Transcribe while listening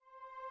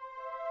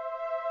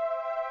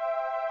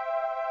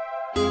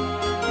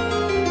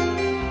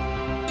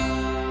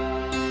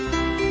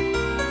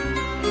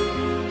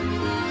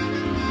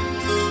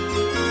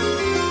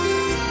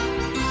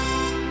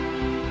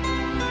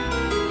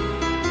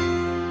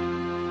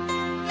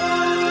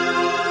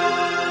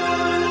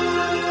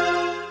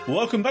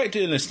welcome back,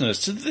 dear listeners,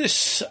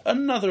 to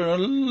another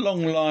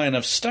long line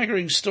of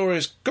staggering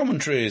stories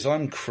commentaries.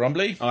 I'm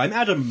Crumbly. I'm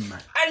Adam.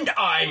 And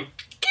I'm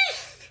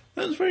Keith.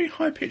 That was very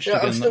high-pitched Yeah,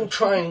 again. I'm still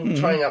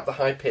trying up the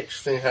high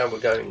pitch, seeing how we're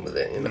going with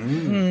it. You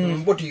know?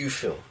 What do you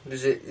feel?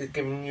 Is it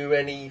giving you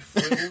any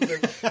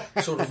thrills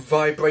and sort of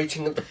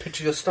vibrating at the pit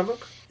of your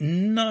stomach?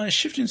 No, it's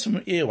shifting some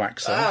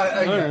earwax.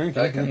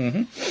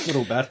 Okay. Not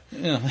all bad.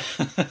 Yeah.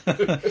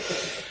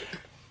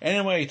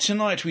 Anyway,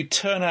 tonight we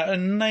turn our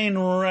inane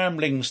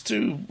ramblings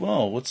to,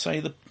 well, I would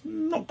say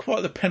not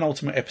quite the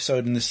penultimate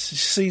episode in this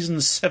season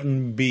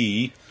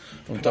 7B.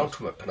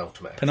 Penultimate,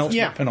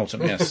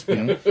 yes.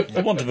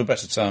 For want of a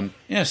better term.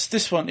 Yes,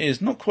 this one is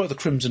not quite the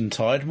Crimson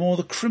Tide, more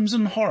the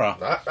Crimson Horror.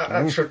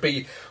 That should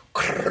be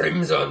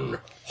Crimson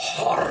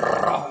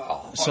Horror.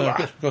 So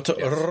we've got to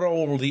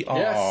roll the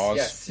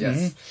R's.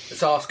 Yes.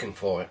 It's asking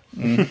for it.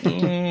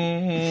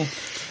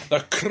 The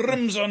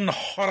Crimson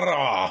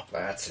Horror.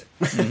 That's it.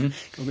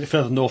 A bit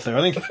further north there,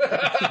 I think.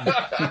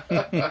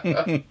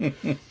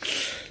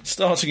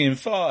 Starting in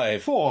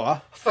 5,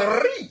 4,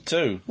 3,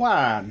 2,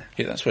 1.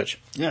 hit that switch.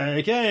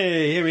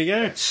 Okay, here we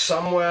go.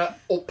 Somewhere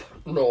up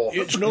north.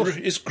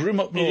 It's grim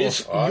up It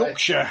is north.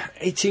 Yorkshire,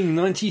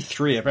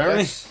 1893,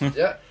 apparently. Yes.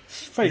 Yeah.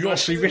 Very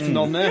nicely written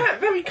on there. Yeah,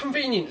 very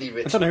conveniently I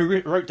written. don't know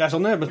who wrote that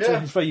on there, but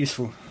Yeah. it's very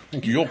useful.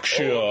 Thank you.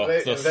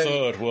 Yorkshire, the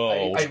third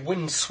world. A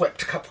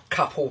windswept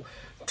couple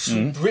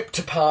ripped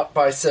apart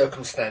by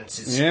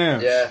circumstances.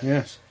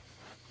 Yes.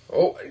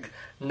 Oh,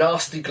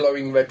 nasty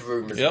glowing red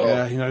room as Yep. well.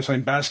 Yeah, you know,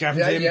 something bad's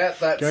happened to him.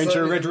 That's Go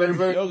into a red room.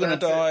 You're going to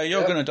die,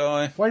 you're going to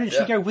die. Why did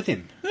she go with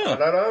him?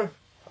 I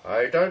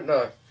don't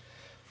know.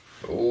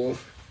 Oh,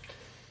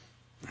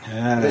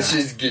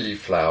 Mrs.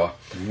 Gillyflower.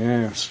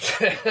 Yes.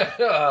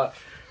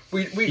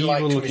 We Evil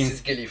liked looking.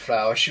 Mrs.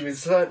 Gillyflower. She was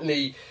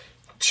certainly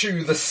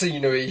chew the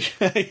scenery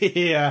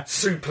Yeah.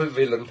 super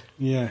villain.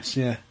 Yes,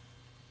 yeah.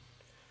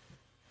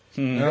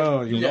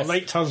 Oh, your Yes.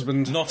 late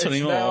husband. Not It's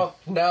anymore.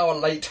 now a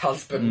late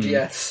husband,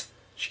 yes.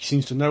 She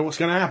seems to know what's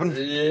going to happen.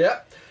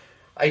 Yep.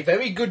 A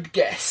very good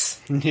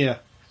guess. Yeah.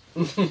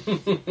 And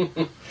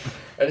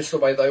it's the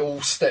way they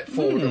all step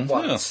forward at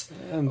once.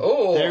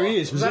 Oh, there he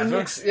is. That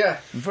looks, yeah.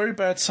 Very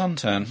bad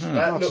suntan. Huh.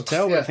 That Hard to looks,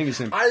 tell, but yeah. I think it's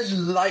him. I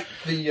like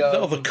the...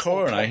 the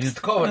coroner. The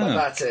coroner, Yeah.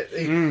 that's it.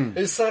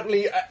 He's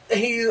certainly...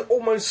 he's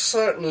almost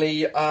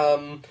certainly...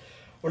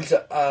 what is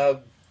it? A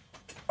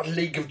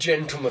League of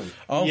Gentlemen.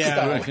 Oh, Yeah,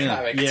 style right,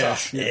 character.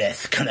 Yes.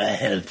 Yes, can I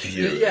help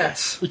you?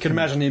 Yes. You can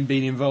imagine him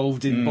being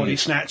involved in body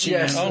snatching.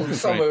 Yes, Oh, and okay.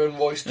 somewhere in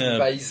Royston Yeah.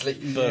 Paisley.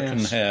 Burke and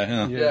Yes. hair,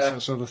 yeah. Yes, Yeah.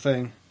 that sort of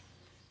thing.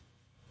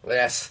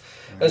 Yes.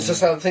 And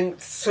so I think,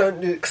 to a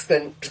certain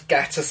extent,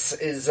 Gattus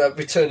is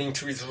returning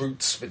to his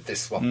roots with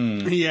this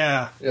one.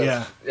 Yeah,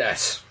 yeah,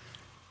 Yes.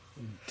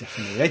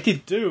 definitely. They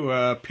did do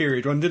a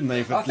period one, didn't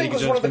they? For I think League it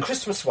was of one of the Gentlemen?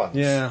 Christmas ones.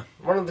 Yeah.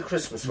 One of the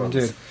Christmas ones.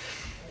 Indeed.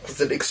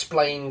 Because it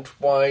explained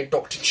why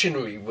Dr.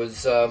 Chinnery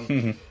was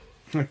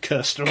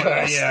Cursed. cursed.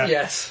 Yeah.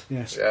 Yes.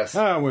 Yes. Yes.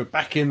 Ah, we're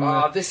back in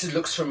This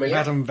looks familiar.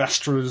 Madame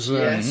Vastra's...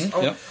 Yes.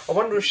 Yep. I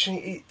wonder if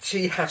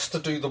she has to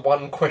do the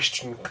one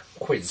question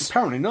quiz.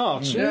 Apparently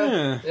not.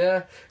 Yeah.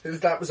 Yeah.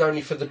 That was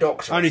only for the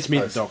doctor. Only I to meet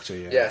the suppose. doctor,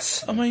 yeah.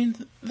 Yes. I mean,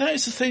 that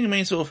is the thing. I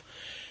mean, sort of,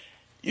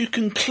 you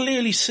can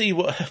clearly see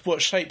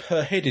what shape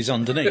her head is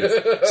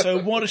underneath. So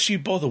why does she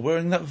bother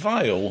wearing that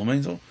veil? I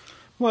mean, sort of,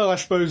 Well, I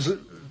suppose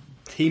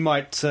he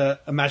might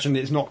imagine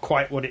it's not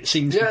quite what it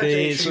seems to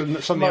be. It's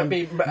something might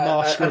be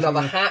masked or another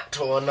something. hat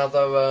or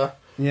another...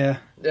 Yeah.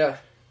 yeah.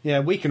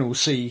 Yeah, we can all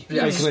see.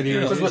 Yes, Clearly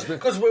what it is, but-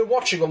 because we're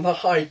watching on the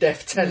high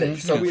def telly,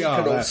 so we are,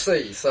 can all yeah.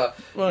 see. So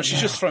well,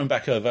 she's just thrown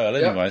back her veil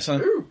anyway. So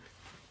Ooh,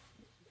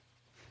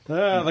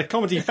 the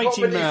comedy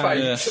fainting comedy man. feint,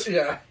 Yes.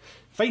 yeah.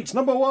 Faint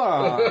number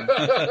 1.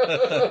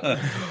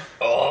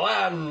 Oh,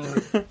 and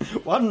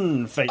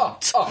One faint.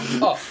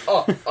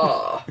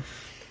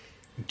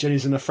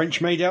 Jenny's in a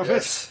French maid outfit.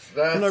 yes,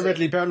 that's For no it.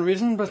 readily apparent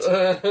reason, but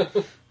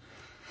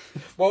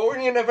Well,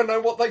 you never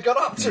know what they got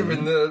up to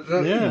in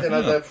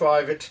their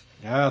private.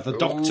 the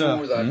doctor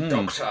Ooh, the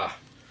doctor.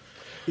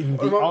 in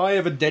the eye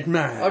of a dead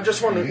man. I'm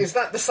just wondering, is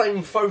that the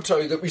same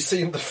photo that we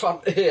see in the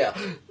front here?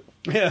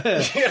 Yeah,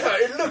 Yeah,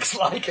 it looks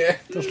like it.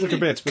 does look a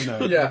bit, but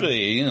no. Yeah.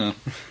 be, you know.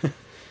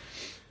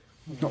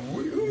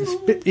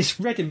 It's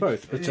red in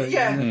both, but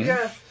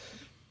Yeah.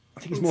 I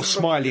think it's more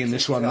smiley in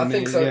this one. I than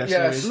think in- so. yeah,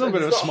 Yes, a little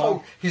bit of a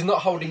smile. He's not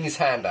holding his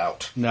hand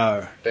out.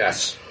 No,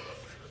 Yes.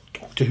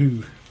 Doctor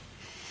Who.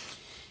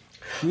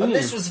 And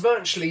this was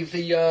virtually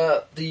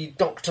the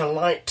Doctor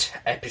Light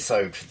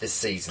episode for this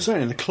season.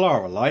 Certainly the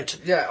Clara light.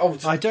 Yeah,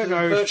 I don't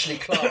know if- Virtually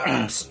Clara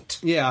absent.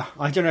 Yeah,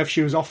 I don't know if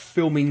she was off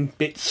filming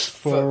bits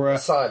for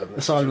Asylum.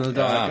 Asylum of the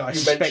Dark. I You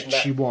suspect mentioned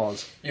that. she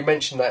was. You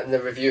mentioned that in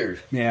the review.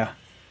 Yeah,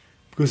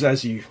 because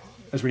as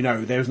we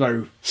know, there was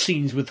no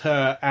scenes with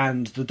her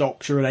and the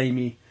Doctor and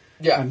Amy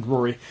and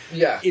Rory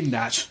in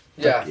that.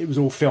 Yeah. It was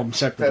all filmed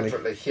separately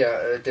Separately, yeah,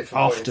 at a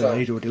different point in after time.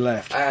 they'd already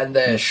left. And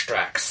there's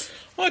Strax.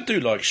 I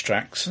do like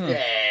Strax.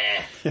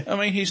 Yeah. I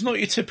mean, he's not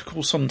your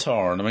typical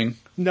Sontaran. I mean,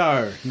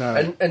 No.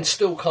 And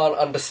still can't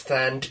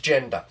understand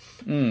gender.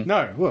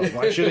 No, well,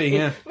 why should he?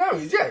 Yeah. No,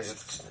 yeah,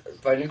 he's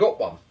only got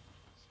one.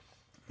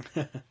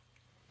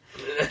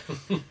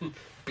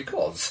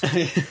 Because.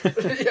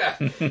 Yeah.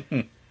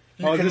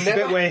 There's a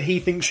bit where he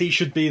thinks he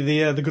should be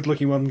the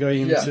good-looking one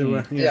going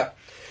into...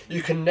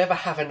 You can never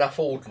have enough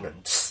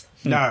ordnance.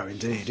 No,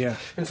 indeed, yeah.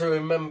 And so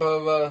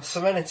remember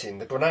Serenity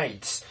and the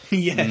grenades.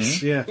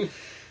 Yes, yeah.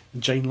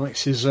 Jane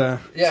likes his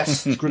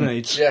his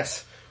grenades.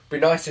 Yes. Be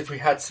nice if we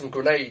had some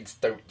grenades,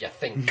 don't you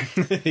think?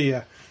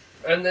 Yeah.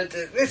 And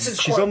this is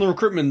She's on the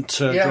recruitment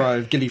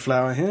drive,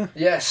 Gillyflower here.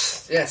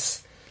 Yes,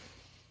 yes.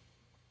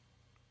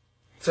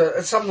 So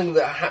it's something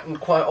that happened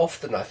quite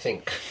often, I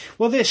think.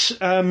 Well, this...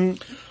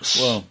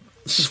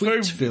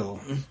 Sweetville.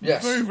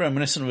 Yes. Very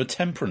reminiscent of a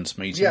temperance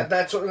meeting. Yeah,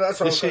 that's what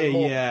I was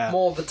saying.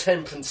 More the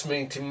temperance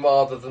meeting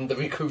rather than the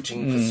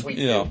recruiting for Sweetville.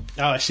 Yeah.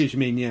 Oh, I see what you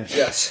mean, yes.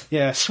 Yes.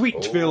 Yeah,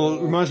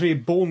 Sweetville reminds me of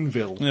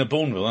Bourneville. Yeah,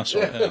 Bourneville, that's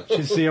right. Yeah. Which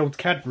is the old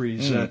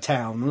Cadbury's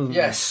town, wasn't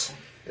Yes.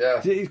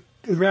 Yeah.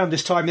 Around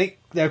this time,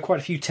 there are quite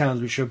a few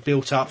towns which are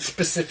built up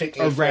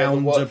specifically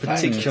around a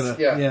particular...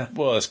 Yeah.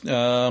 Well, as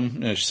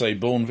you say,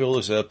 Bourneville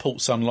is Port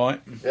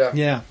Sunlight. Yeah.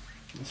 Yeah,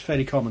 it's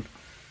fairly common.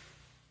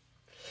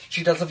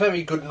 She does a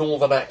very good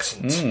northern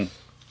accent.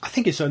 I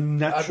think it's a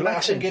natural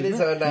accent. I think it is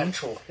a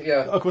natural,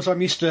 yeah. Of course,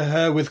 I'm used to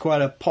her with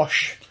quite a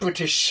posh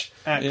British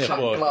accent. Yeah,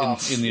 well,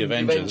 in the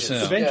Avengers.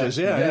 Avengers,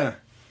 yeah.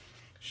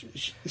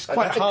 It's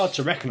quite hard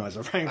to recognise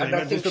her, frankly.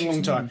 It's been a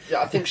long time.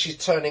 Yeah, I think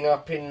she's turning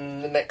up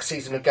in the next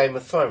season of Game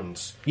of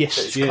Thrones.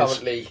 Yes, she is.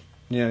 Currently...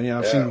 Yeah,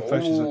 I've seen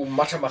photos of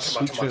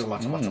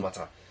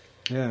mutter.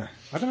 Yeah.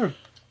 I don't know.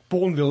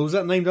 Bourneville, was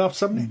that named after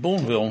somebody?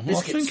 Bourneville, I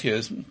think it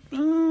is.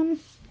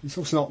 It's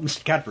also not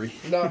Mr. Cadbury.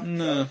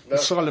 No. The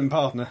silent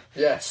partner.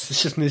 Yes.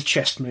 It's just in his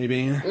chest,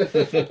 maybe.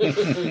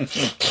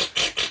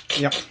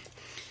 Yep.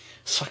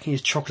 Sucking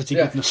his chocolatey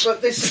goodness.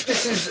 But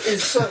this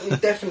is certainly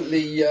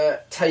definitely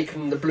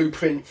taken the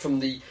blueprint from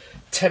the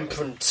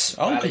temperance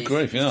good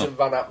grief, to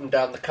run up and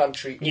down the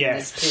country in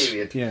this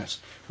period.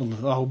 Yes. And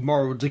the whole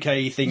moral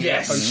decay thing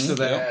poster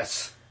there.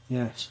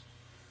 Yes.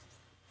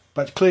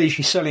 But clearly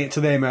she's selling it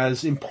to them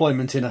as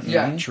employment in a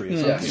factory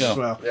as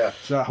well. Yeah.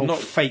 So that whole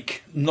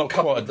fake... Not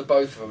quite the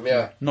both of them,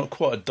 yeah. Not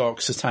quite a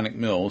dark satanic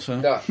mill, so...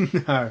 No.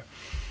 No.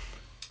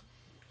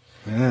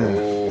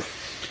 Oh.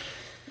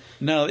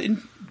 Now,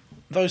 in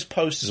those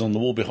posters on the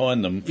wall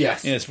behind them,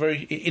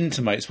 it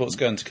intimates what's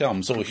going to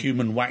come, sort of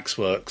human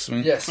waxworks. I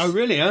mean, yes. Oh,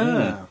 really?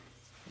 Ah.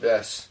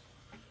 Yes.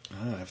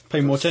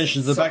 Pay more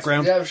attention to the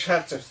background. Yeah, we should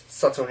have to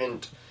subtle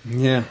hint.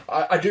 Yeah.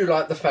 I do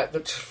like the fact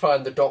that to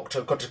find the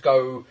Doctor got to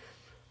go...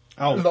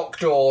 lock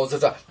doors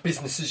as a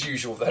business as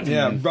usual then.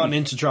 Yeah, run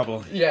into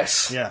trouble.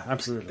 Yes. Yeah,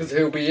 absolutely. Because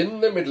he'll be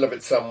in the middle of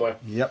it somewhere.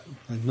 Yep,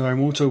 I know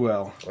him all too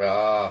well.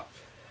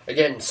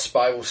 Again,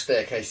 spiral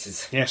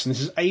staircases. Yes, and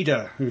this is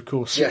Ada, who of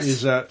course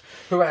is...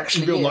 who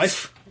actually in real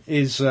life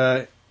is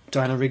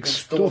Diana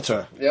Rigg's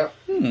daughter. Yeah.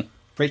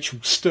 Rachel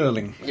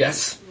Sterling.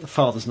 Yes. The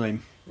father's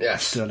name.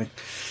 Yes. Sterling.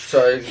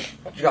 So,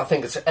 I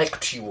think it's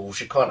actuals.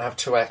 You can't have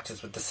two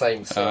actors with the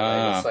same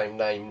surname or same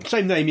name.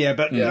 Same name, yeah,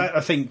 but I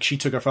think she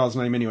took her father's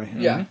name anyway.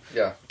 Yeah,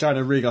 yeah.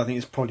 Diana Rigg, I think,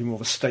 is probably more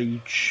of a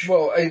stage...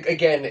 Well,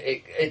 again,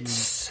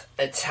 it's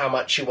how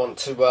much you want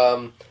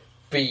to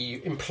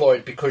be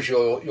employed because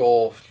you're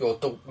your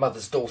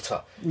mother's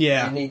daughter.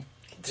 Yeah. You need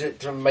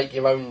to make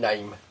your own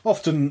name.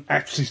 Often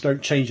actresses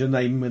don't change their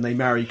name when they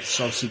marry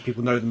because obviously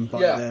people know them by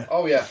their...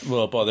 Oh, yeah.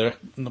 Well, by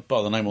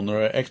the name on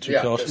their actor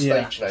card. Their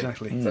stage name.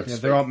 Exactly. Yeah,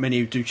 there aren't many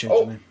who do change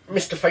their name.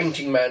 Mr.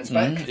 Fainting Man's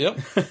back. Yep.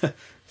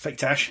 Fake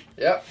Tash.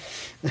 Yep.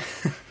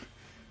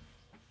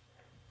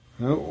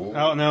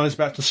 Now he's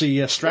about to see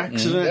Strax,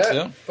 isn't it?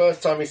 Yeah.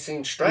 First time he's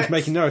seen Strax. He's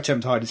making no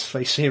attempt to hide his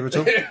face here at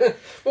all.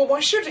 Well,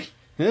 why should he?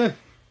 Yeah.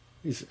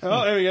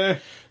 There we go.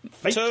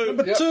 Fate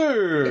number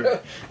 2.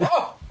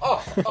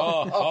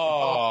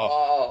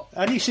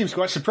 And he seems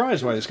quite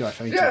surprised why this guy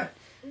fainted. Yeah.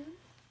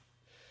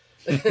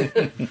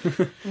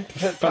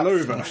 Fell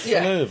over.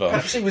 Yeah.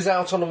 Perhaps he was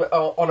out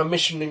on a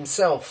mission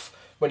himself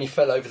when he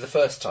fell over the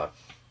first time.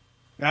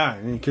 Ah,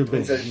 it could be.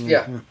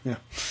 Yeah.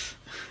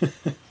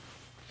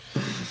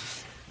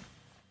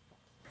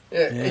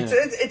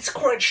 It's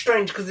quite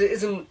strange because it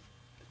isn't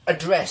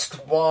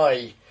addressed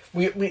why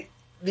we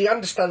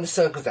understand the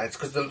circumstance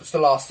because it's the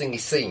last thing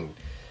he's seen,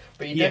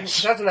 but he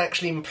hasn't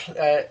actually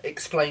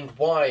explained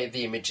why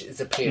the image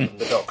has appeared on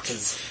the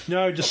Doctor's.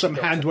 No, just some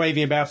hand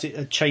waving about it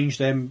had changed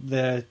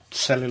their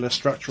cellular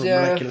structure or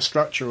molecular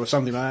structure or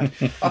something like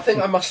that. I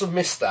think I must have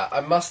missed that.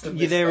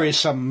 There is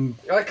some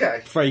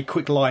very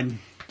quick line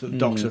that the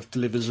Doctor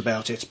delivers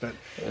about it, but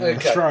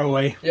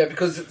throwaway. Yeah,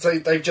 because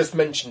they've just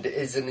mentioned it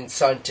is an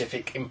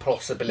scientific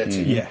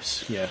impossibility.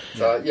 Yes, yeah.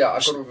 So, I've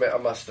got to admit I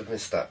must have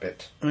missed that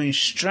bit. I mean,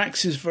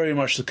 Strax is very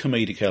much the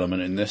comedic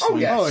element in this.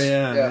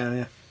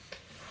 Yeah.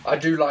 I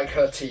do like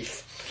her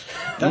teeth.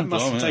 That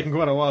must have taken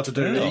quite a while to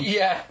do.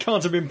 Yeah.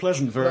 Can't have been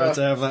pleasant for her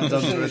to have that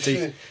done to her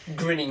teeth.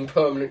 Grinning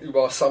permanently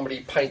while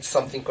somebody paints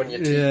something on your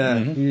teeth. Yeah.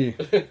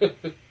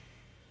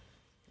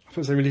 I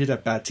suppose they really did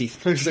have bad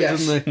teeth those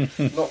days, didn't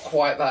they? Not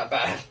quite that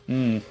bad.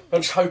 I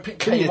just hope it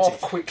came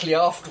off quickly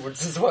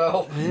afterwards as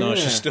well. No,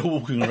 she's still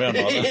walking around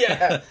like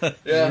that.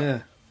 Yeah.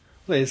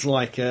 Well, it's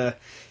like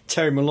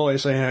Terry Malloy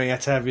saying how he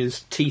had to have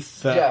his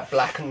teeth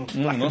blackened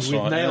with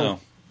nail.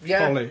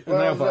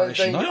 Nail varnish.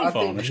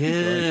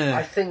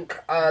 I think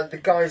the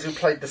guys who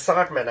played the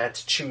Sidemen had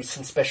to choose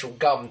some special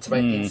gum to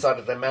make the inside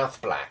of their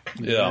mouth black.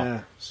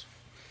 Yeah.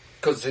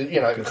 Because,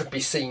 it could be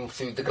seen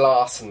through the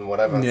glass and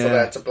whatever, so they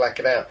had to black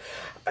it out.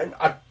 And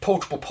a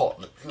portable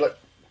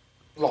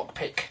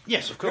lockpick.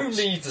 Yes, of course.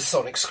 Who needs a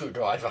sonic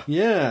screwdriver?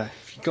 Yeah,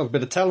 if you've got a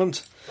bit of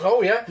talent.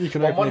 Oh, yeah.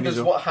 One wonders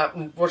what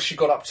happened, what she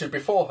got up to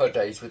before her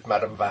days with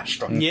Madame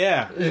Vastra.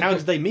 Yeah, how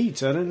did they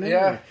meet? I don't know.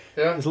 Yeah.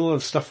 There's a lot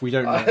of stuff we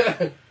don't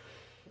know.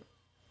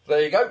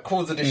 There you go,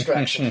 cause a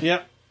distraction.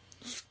 Yeah.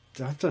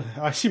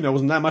 I assume there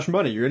wasn't that much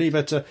money, really,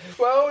 but...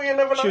 well, you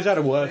never know. She was out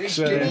of work,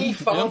 so... Guinea,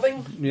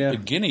 farthing? Yeah. A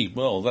guinea,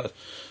 well, that...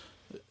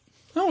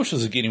 How much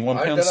was a guinea?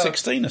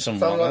 £1.16 or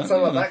something like that?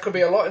 Something like that could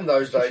be a lot in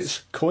those days. It's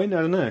a coin?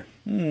 I don't know.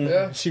 Yeah.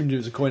 I assumed it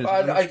was a coin. No,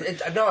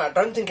 I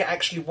don't think it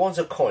actually was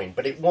a coin,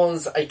 but it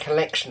was a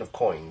collection of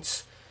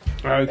coins.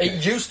 Okay.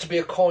 It used to be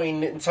a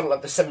coin in something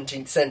like the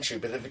 17th century,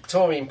 but the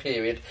Victorian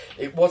period,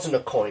 it wasn't a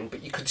coin,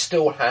 but you could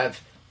still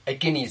have a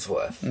guinea's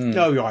worth.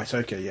 Oh, right,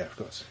 okay, yeah, of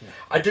course. Yeah.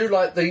 I do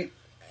like the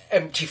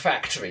empty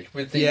factory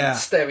with the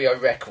stereo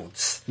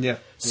records. Yeah.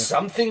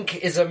 Something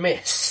is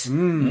amiss.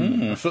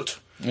 A foot.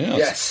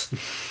 Yes.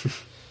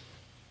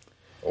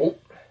 Oh.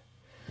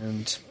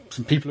 And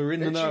some people are in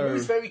the know. She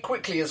moves very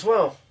quickly as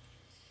well.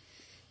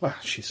 Well,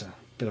 she's a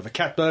bit of a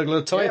cat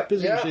burglar type,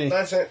 isn't she? Yeah,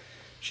 that's it.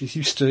 She's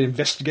used to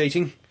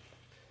investigating.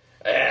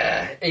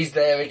 He's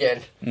there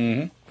again.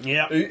 Mm-hmm.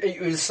 Yeah. He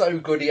was so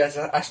good he has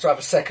to have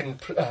a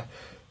second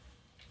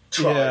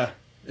try. Yeah.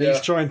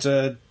 He's trying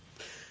to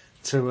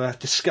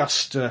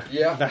discuss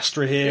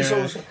Vastra here,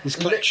 his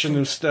collection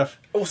of stuff.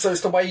 Also,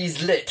 it's the way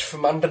he's lit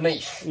from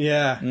underneath.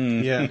 Yeah,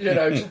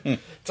 yeah.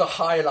 To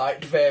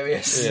highlight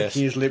various... Yes.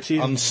 His lips.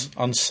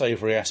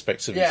 Unsavoury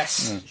aspects of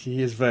his...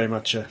 He is very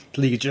much a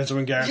League of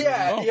Gentlemen character.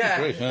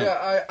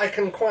 Yeah, I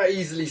can quite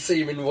easily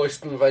see him in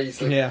Royston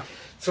Vaisley. Yeah.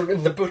 Sort of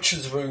in the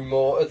butcher's room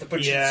or at the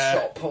butcher's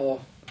shop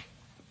or...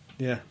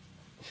 Yeah.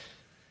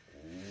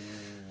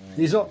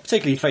 He's not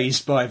particularly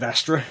fazed by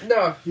Vastra.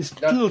 No. He's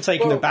a little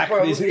taken aback,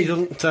 but he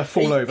doesn't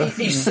fall over.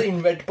 He's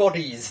seen red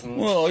bodies and...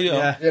 Well,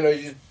 yeah.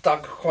 He's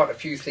dug quite a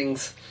few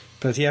things.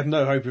 But he had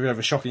no hope of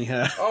ever shocking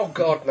her. Oh,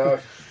 God, no.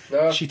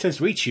 No. She tends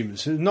to eat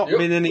humans. There's not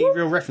been any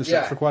real reference to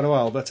that for quite a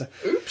while, but...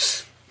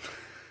 Oops.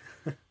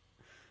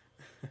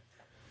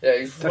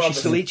 Does she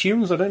still eat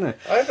humans? I don't know.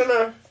 I don't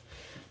know.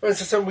 Well,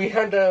 so we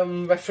had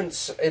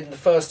reference in the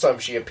first time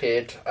she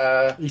appeared.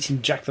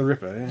 Eating Jack the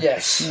Ripper, yeah.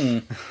 Yes.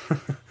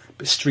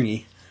 Bit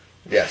stringy.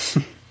 Yes.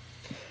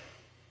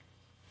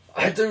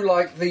 I do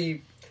like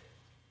the...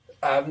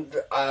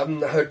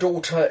 her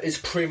daughter is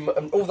prim,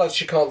 and although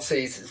she can't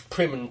see, is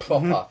prim and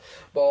proper.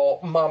 While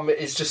Mum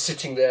is just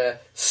sitting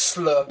there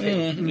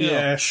slurping.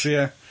 Yes,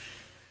 yeah.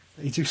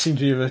 They do seem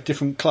to be of a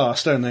different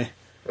class, don't they?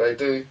 They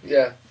do,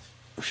 yeah.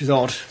 Which is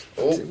odd.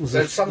 Oh,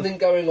 there's something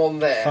going on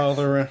there.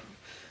 Father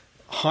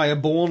higher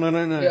born, I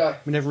don't know. Yeah.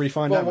 We never really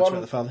find out much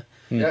about the father.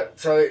 Yeah,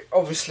 so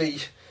obviously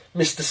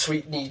Mr.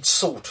 Sweet needs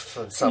salt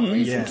for some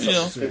reason.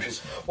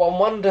 One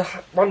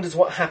wonders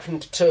what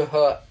happened to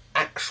her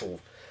actual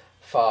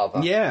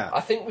father. Yeah. I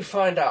think we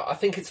find out. I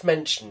think it's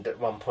mentioned at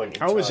one point in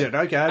time. Oh, is it?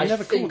 Okay, I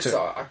never caught it.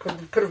 So. I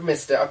could have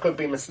missed it. I could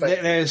be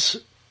mistaken. There's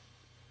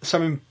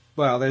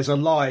there's a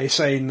lie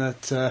saying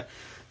that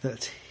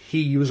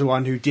he was the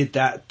one who did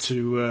that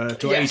to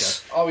Ada.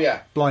 Oh, yeah.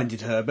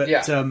 Blinded her. But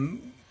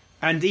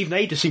and even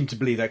Ada seemed to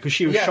believe that, because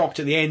she was shocked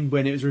at the end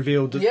when it was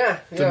revealed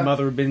that the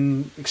mother had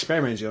been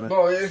experimenting on her.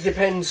 Well, it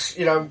depends,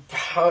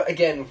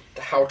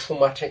 how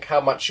traumatic, how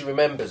much she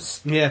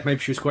remembers. Yeah, maybe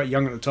she was quite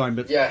young at the time,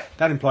 but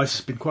that implies it's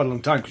been quite a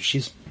long time, because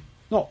she's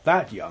not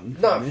that young.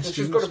 No,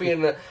 she's got to be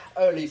in the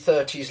early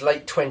 30s,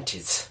 late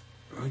 20s.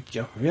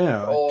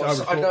 Yeah, or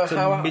I don't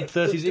know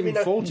mid-30s, even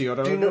 40.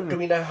 Do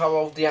we know how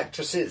old the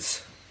actress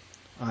is?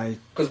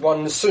 Because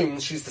one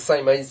assumes she's the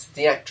same age as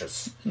the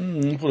actress. I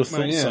would have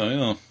thought so,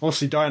 yeah.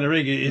 Obviously, Diana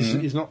Rigg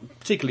is not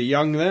particularly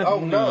young there. Oh,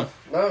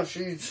 no,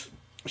 she's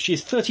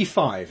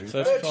 35.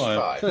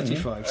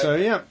 35. So,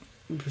 yeah,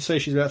 we'd say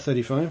she's about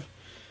 35.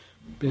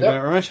 Be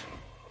about right.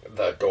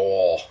 The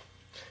door.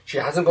 She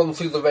hasn't gone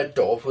through the red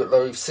door,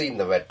 though we've seen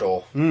the red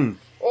door.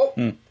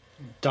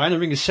 Diana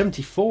Rigg is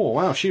 74.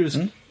 Wow, she was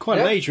quite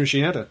an age when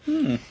she had her.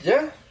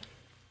 Yeah.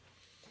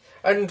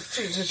 And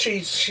she's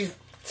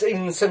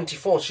in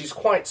 74, she's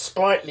quite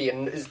sprightly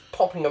and is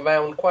popping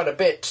around quite a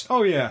bit.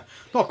 Oh, yeah.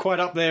 Not quite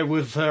up there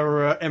with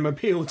her Emma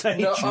Peel age.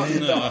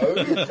 No,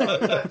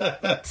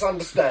 that's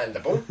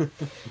understandable.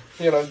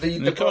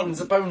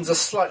 The bones are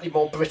slightly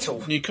more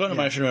brittle. You can't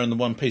imagine her in the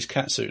one-piece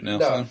catsuit now.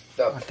 No.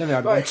 I don't know,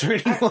 I'd want to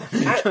really.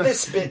 At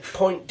this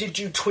point, did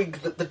you twig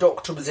that the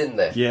Doctor was in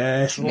there?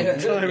 Yes.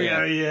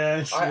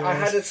 Yes.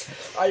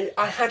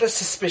 I had a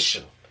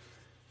suspicion.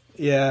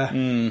 Yeah.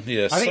 I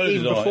think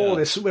even before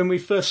this, when we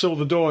first saw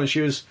the door and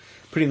she was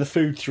putting the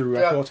food through,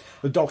 I thought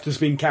the Doctor's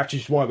been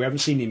captured. Why we haven't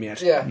seen him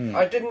yet? Yeah,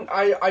 I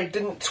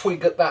didn't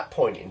twig at that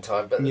point in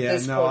time, but at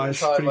this point I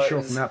was pretty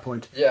sure from that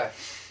point. Yeah,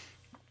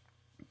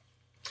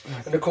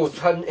 and of course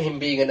him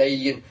being an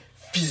alien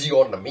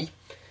physiognomy.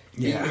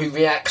 Yeah. Who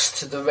reacts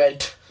to the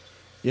red.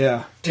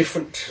 Yeah.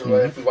 Different to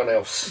everyone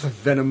else. The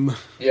venom.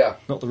 Yeah.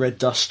 Not the red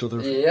dust or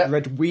the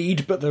red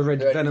weed, but the red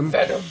venom.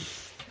 Venom.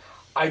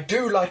 I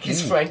do like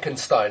his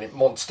Frankenstein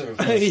monster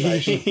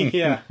impersonation.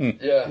 Yeah.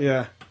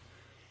 Yeah.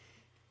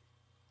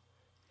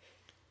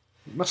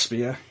 It must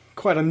be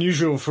quite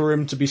unusual for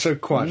him to be so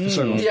quiet for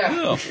so long.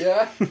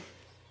 Yeah.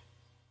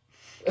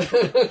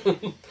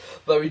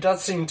 Though he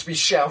does seem to be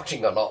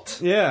shouting a lot.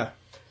 Yeah.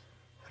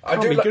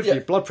 Can't be good for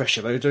your blood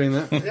pressure, though, doing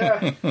that.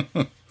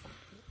 Yeah.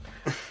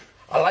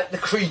 I like the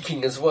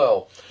creaking as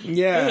well.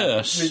 Yeah.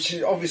 Yes.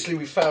 Which obviously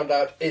we found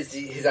out is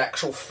his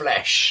actual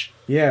flesh.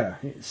 Yeah.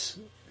 This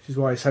is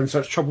why he's having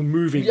such trouble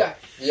moving. Yeah.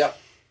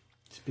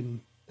 It's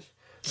been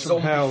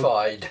somehow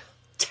zombified.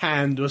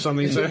 Tanned or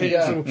something. So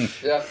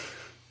Yeah.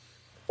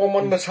 One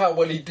wonders how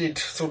well he did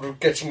sort of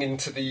getting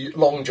into the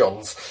long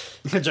johns.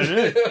 I don't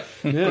know.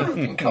 Yeah.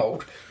 Looking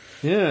cold.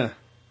 Yeah.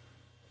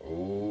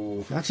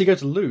 Ooh. How'd he go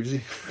to loo? Does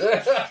he?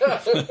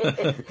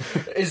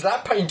 Is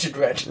that painted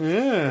red?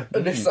 Yeah.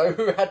 And if so,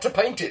 who had to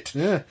paint it?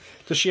 Yeah.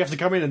 Does she have to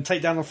come in and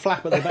take down the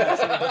flap at the back?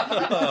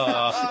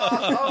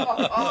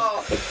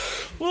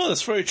 Well,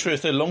 that's very true.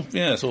 If they're long,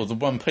 sort of the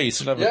one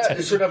piece.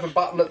 It should have a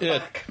button at the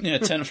back. Yeah,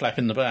 tent flap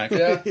in the back.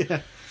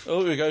 Yeah.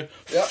 Oh, here we go.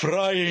 Yep.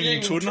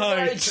 Frying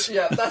tonight.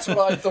 Yeah, that's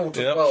what I thought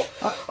as well.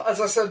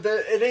 As I said,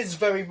 it is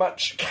very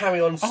much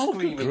Carry On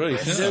Screaming. Good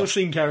grief, I've never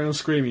seen Carry On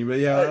Screaming, but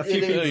a few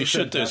people you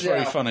should do. It's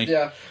very funny.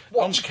 Yeah,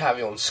 watch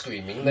Carry On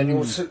Screaming, then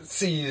you'll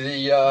see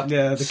the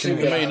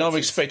I'm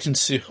expecting to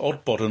see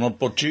Oddbod and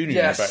Oddbod Jr. in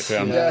the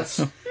background.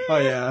 Yes. Oh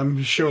yeah,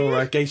 I'm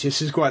sure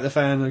Gatiss is quite the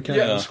fan of Carry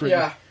On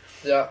Screaming.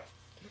 Yeah.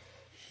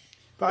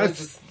 But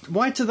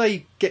why do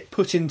they get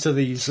put into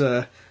these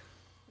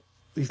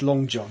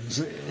long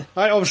johns?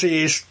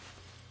 Obviously,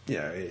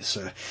 it's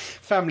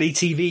family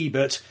TV,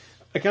 but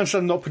I can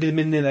understand not putting them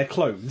in their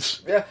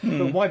clothes. Yeah.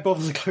 But why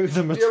bother to clothe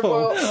them at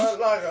all? Well,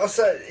 like I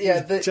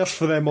said, just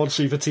for their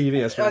modesty for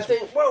TV, I suppose. I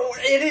think,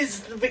 it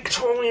is the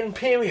Victorian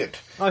period.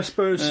 I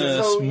suppose.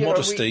 So,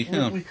 modesty.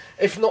 We,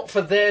 if not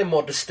for their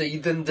modesty,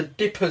 then the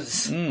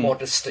Dipper's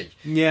modesty.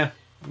 Yeah,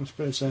 I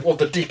suppose so. Or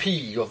the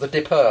Dippy, or the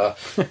Dipper.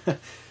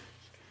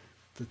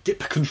 The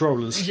dip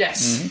controllers.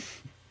 Yes. Mm-hmm.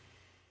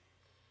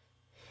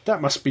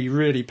 That must be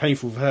really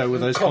painful for her with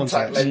those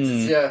contact contacts.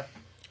 lenses, yeah.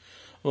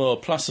 Well,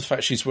 plus the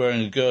fact she's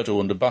wearing a girdle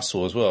and a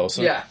bustle as well.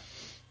 So. Yeah.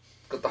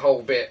 Got the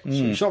whole bit.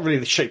 She's not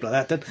really shaped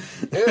like that,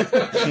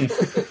 then.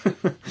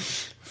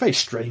 Very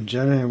strange.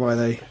 I don't know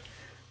why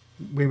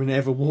women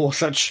ever wore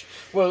such...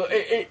 Well,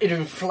 it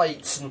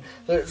inflates, and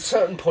at a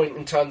certain point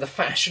in time, the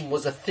fashion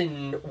was a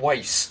thin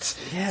waist.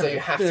 Yeah, so you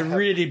have to have...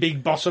 really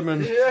big bottom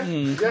and...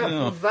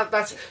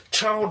 That's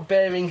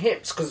childbearing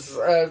hips, because,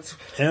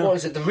 what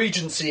is it, the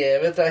Regency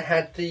era, they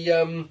had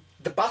the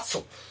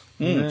bustle.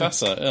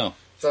 That's it, yeah.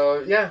 So,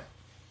 yeah.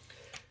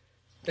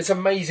 It's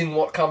amazing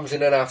what comes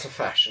in and out of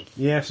fashion.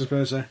 Yes, I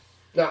suppose so.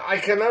 Now, I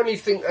can only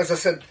think, as I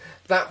said,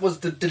 that was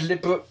the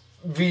deliberate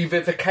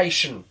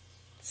revivification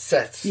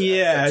set.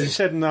 Yeah, as you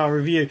said in our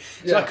review.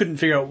 So I couldn't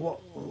figure out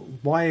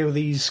why are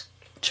these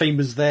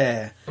chambers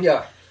there.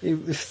 Yeah.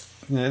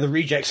 If the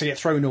rejects get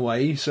thrown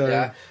away, so...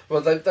 Yeah,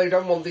 well, they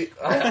don't want the...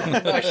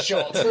 nice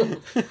shot.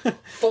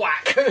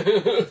 Thwack.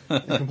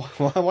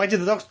 Why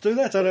did the doctor do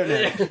that? I don't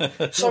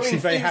know. So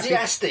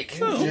enthusiastic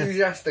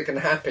and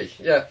happy,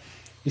 yeah.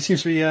 He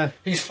seems to be...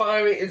 he's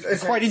firing...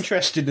 quite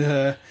interested in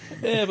her.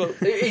 Yeah, but...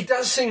 He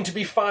does seem to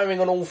be firing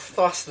on all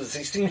thrusters.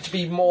 He seems to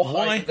be more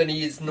hyper than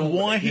he is normally.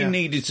 Why he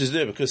needed to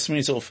do it, because I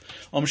mean,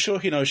 I'm sure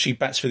he knows she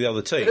bats for the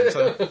other team.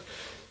 So.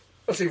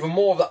 That's even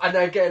more of that. And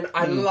again,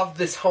 I love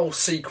this whole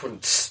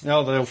sequence.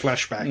 Oh, the little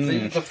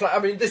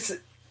flashback. This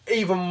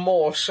even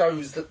more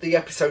shows that the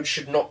episode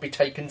should not be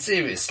taken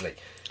seriously.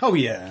 Oh,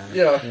 yeah.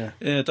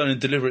 Yeah, done in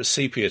deliberate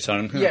sepia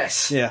tone.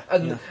 Yes. Yeah.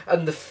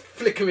 And the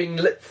flickering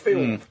lit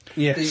film.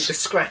 Yes. The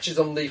scratches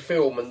on the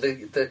film and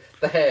the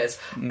hairs.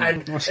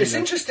 And it's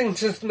interesting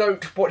to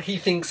note what he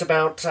thinks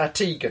about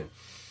Tegan.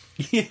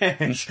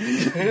 Yes.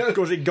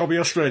 Calls it Gobby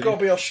Australian.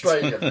 Gobby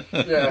Australian.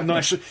 Yeah.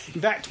 Nice. In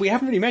fact, we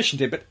haven't really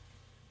mentioned it, but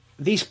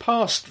these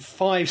past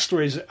 5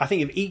 stories, I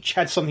think, have each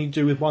had something to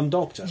do with one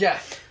Doctor. Yeah.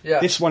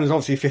 This one is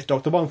obviously the 5th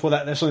Doctor. The one before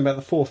that, there's something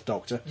about the 4th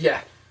Doctor. Yeah.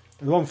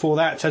 The one before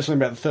that tells something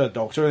about the 3rd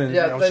Doctor. And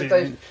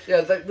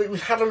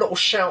we've had a little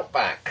shout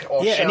back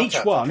or shout and each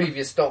out one to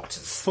previous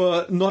Doctors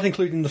for not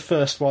including the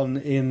first one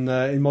in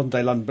modern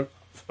day London, but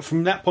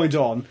from that point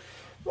on,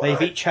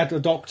 they've each had a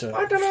Doctor.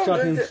 I don't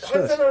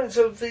know.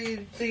 So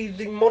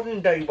the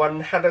modern day one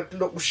had a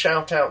little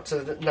shout out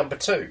to number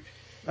 2.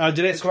 Did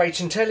it? It's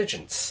Great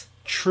Intelligence.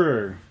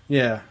 True.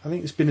 Yeah, I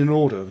think it's been in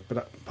order, but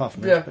apart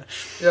from that.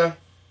 Yeah.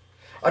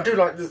 I do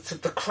like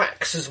the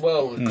cracks as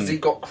well, because he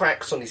got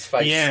cracks on his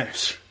face.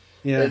 Yes.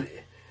 Yeah.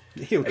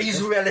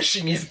 He's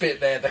relishing his bit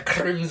there, the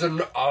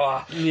crimson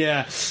R.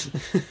 Yeah.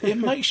 It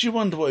makes you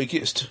wonder what he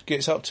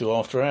gets up to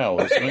after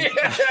hours. I mean.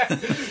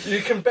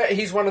 You can bet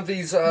he's one of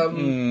these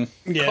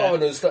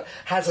coroners that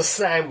has a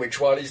sandwich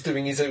while he's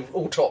doing his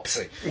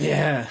autopsy.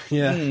 Yeah.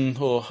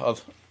 Or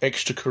other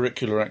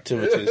extracurricular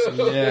activities.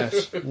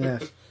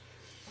 Yes.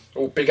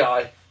 Oh, big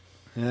eye.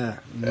 Yeah.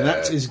 And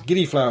that is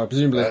Giddyflower,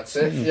 presumably. That's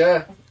it,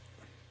 yeah.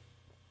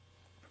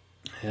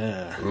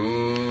 Yeah.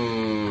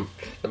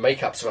 The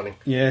makeup's running.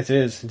 Yeah, it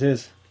is. It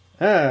is.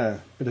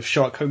 Bit of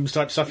Sherlock Holmes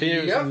type stuff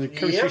here. Yep, The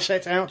chemistry yep.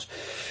 set out.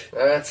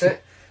 That's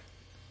it.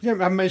 Yeah,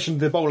 I mentioned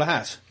the bowler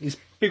hat. He's a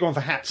big one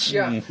for hats.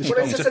 Yeah. This Well,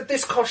 it's doctor. just that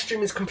this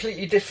costume is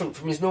completely different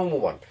from his normal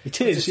one. It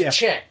is, It's yeah. a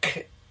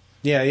check.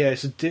 Yeah.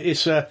 It's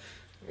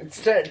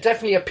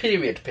Definitely a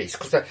period piece,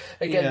 because,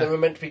 again, Yeah. they were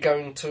meant to be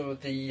going to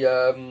the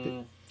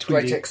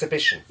Great Tweedy.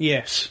 Exhibition.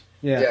 yes.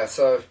 Yeah,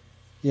 so...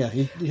 Yeah,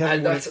 he And hasn't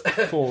worn that's it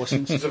before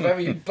since it's a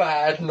very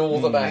bad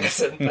northern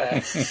accent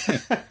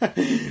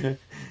there.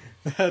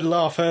 her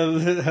laugh,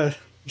 her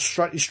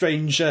slightly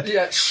strange,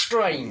 Yeah,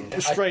 strained.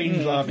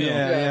 strange laugh.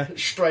 Yeah.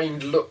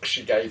 Strained look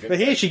she gave him. But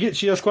here she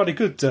does quite a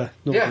good northern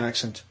Yeah.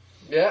 accent.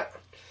 Yeah.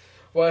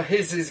 Well,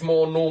 his is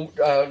more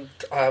Norman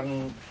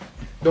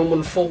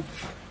George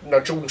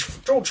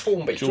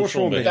Formby. George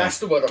Formby. That's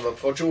the word I'm looking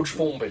for. George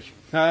Formby.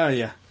 Ah,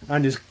 yeah,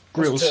 and his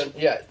grills.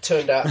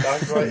 Turned out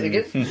right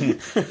again.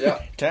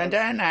 Yeah. Turn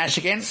down, Ash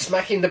again.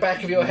 Smacking the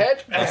back of your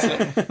head.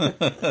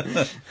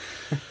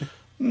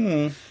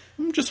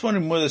 I'm just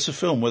wondering whether it's a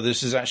film, whether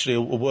this is actually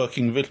a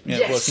working, working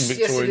Yes, it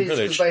Victorian is,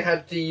 village. because they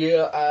had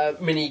the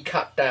mini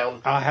cut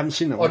down I haven't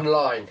seen that one.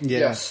 online. Yeah.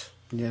 Yes.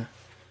 Yeah,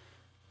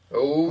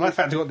 Oh, I like the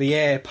fact they've got the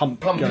air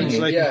Pumping going.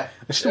 So it, yeah.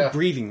 they're still Yeah.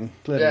 breathing.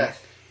 Clearly. yeah.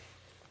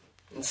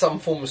 In some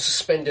form of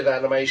suspended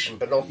animation,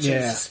 but not too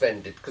Yeah.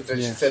 suspended, because as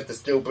Yeah. you said, they're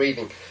still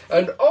breathing.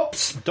 And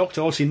oops,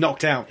 Doctor obviously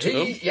knocked out.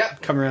 yeah,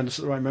 Come around us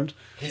at the right moment.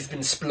 he's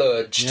been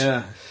splurged.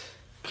 Yeah.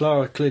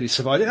 Clara clearly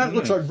survived. That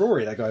looks like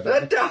Rory, that guy.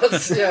 That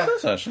does, yeah,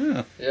 That's actually,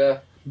 yeah. yeah,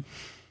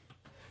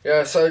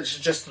 yeah. So it's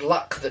just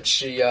luck that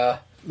she, Yeah.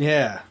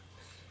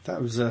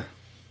 That was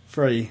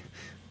very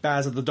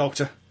bad of the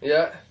Doctor.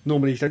 yeah.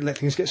 Normally you don't let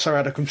things get so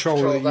out of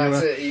control Well, that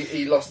that's it.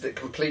 He lost it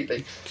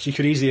completely. she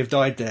could easily have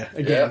died there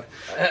again.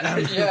 Yeah,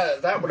 yeah.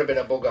 That would have been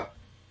a bugger.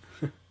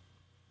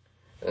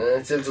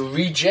 It's a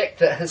reject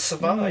that has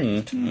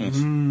survived.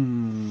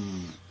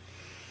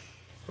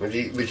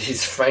 With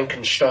his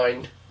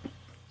Frankenstein.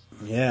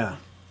 Yeah.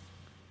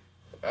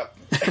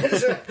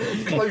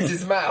 Close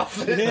his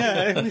mouth.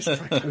 Yeah, Mr.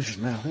 Frank closes his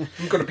mouth.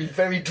 You've got to be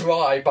very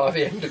dry by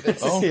the end of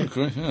this. Oh, Yeah.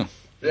 great, yeah.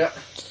 Yeah.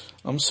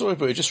 I'm sorry,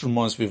 but it just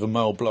reminds me of a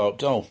male blow-up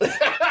doll. I'll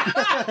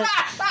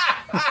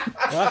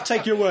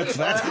take your word for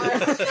that. I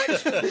actually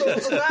thought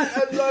of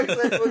that, and like I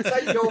said, we'll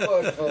take your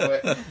word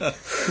for it.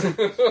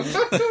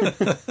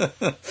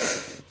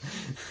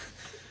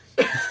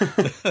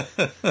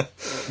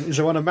 Is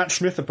there one of Matt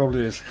Smith? There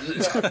probably is. No.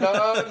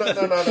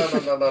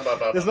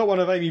 There's not one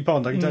of Amy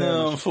Pond, I can tell you.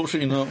 No, that.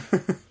 unfortunately not.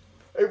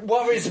 It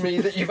worries me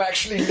that you've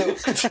actually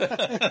looked.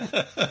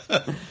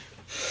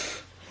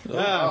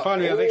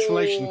 Finally we have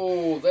explanation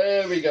Oh,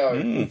 there we go.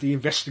 of the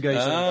investigator.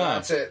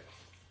 That's it.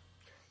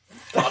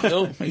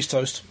 Oh, he's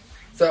toast.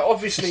 So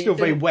obviously, It's still it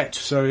very didn't- wet,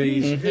 so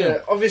he's... Yeah,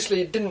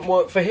 obviously it didn't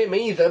work for him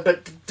either,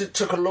 but it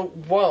took a long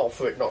while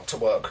for it not to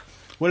work.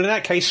 Well, in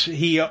that case,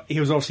 he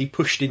was obviously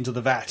pushed into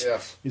the vat.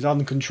 Yes. He's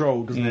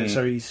uncontrolled, doesn't it?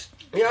 So he's...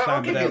 Yeah, I'll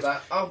clambered give you out.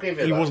 that. I'll give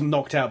you He that. wasn't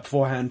knocked out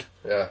beforehand.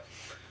 Yeah.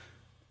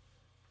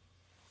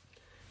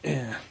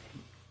 Yeah.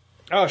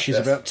 Oh, she's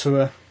Yes. about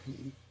to...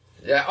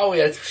 Yeah. Oh,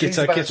 yeah. She's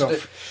her about kit to do,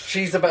 off.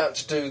 she's about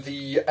to do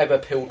the Emma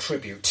Peel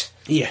tribute.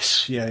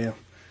 Yes, yeah.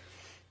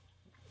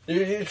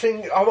 You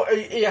think?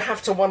 You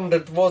have to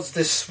wonder: was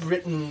this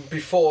written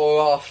before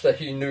or after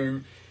he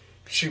knew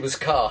she was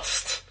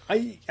cast,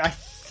 I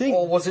think...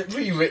 or was it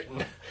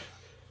rewritten?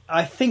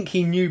 I think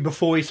he knew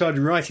before he started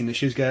writing that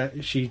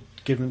she'd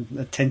given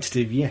a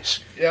tentative yes.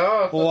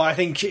 Yeah. Or I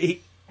think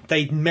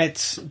they'd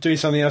met doing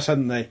something else,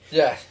 hadn't they?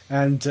 Yeah.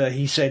 And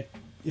he said,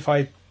 if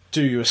I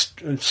do a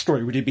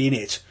story, would it be in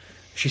it?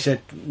 She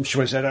said,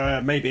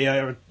 maybe.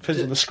 It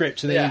depends on the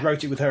script. And then Yeah. he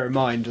wrote it with her in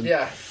mind. And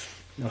Yeah.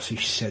 obviously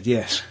she said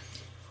yes.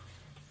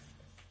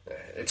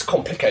 It's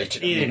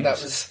complicated. I mean,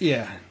 that was.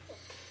 Yeah.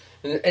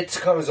 It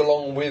goes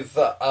along with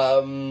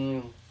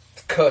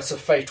Curse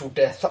of Fatal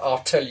Death. I'll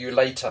tell you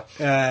later.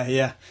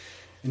 Yeah.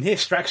 And here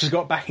Strax has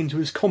got back into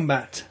his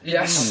combat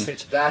Yes,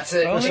 outfit. that's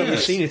it. I've never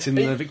seen it in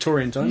the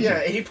Victorian times.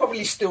 Yeah, he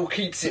probably still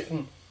keeps it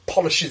and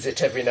polishes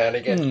it every now and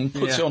again.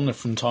 Puts it on there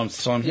from time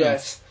to time.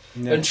 Yes.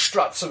 Yeah. And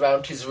struts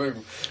around his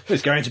room.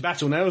 He's going to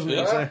battle now, isn't he?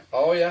 Yeah. So,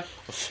 Oh, yeah.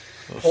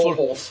 Poor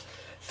horse.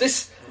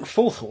 This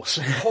fourth horse.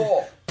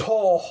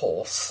 poor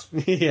horse.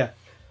 Yeah.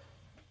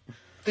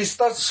 This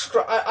does...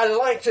 I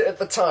liked it at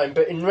the time,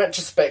 but in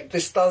retrospect,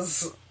 this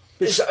does...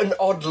 It's an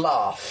odd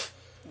laugh.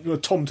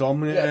 Tom.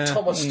 Yeah,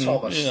 Thomas.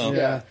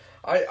 yeah.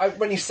 I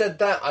when he said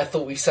that, I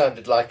thought he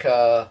sounded like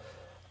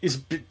He's a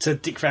bit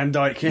Dick Van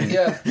Dyke.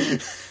 yeah.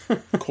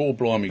 Core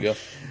blimey girl.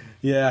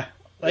 Yeah.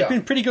 They've Yeah.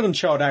 been pretty good on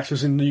child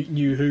actors in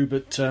New Who,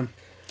 but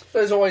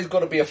There's always got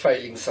to be a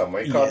failing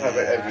somewhere. You can't have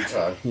it every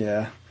time.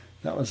 yeah,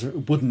 that was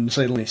wooden, to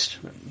say the least.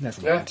 But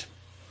never Yeah. mind.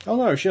 Oh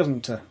no, she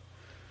hasn't.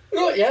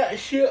 Oh, yeah,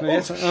 sure.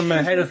 Yes, I'm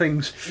ahead of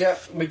things. Yeah,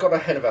 we got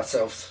ahead of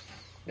ourselves.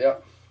 Yeah.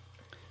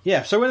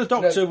 Yeah, so when the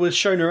Doctor No. was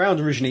shown around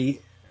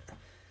originally,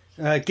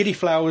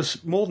 Giddyflower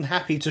was more than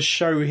happy to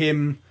show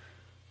him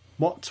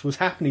what was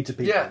happening to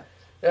people.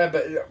 Yeah,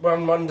 but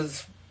one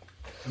wonders.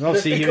 And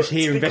obviously, he was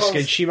here because-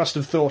 investigating. She must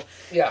have thought,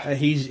 Yeah.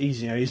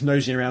 he's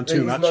nosing around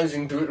too much. He's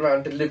nosing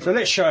around deliberately. So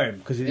let's show him,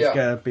 because he's going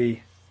to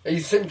be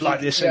He's simply,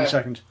 like this any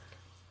second.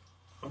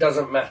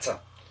 Doesn't matter.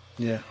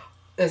 Yeah.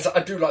 And so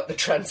I do like the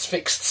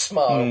transfixed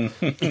smile.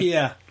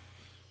 Yeah.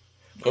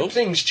 Oh.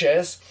 Things,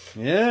 chairs.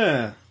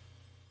 Yeah.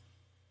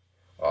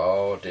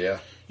 Oh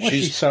dear. Why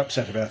is she so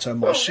upset about her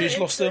mom? She's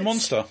lost her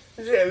monster.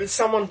 Yeah, it's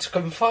someone to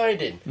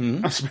confide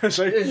in. I suppose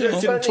so.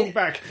 Didn't talk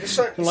back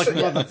like a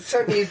mother.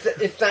 Certainly,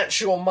 if that's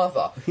your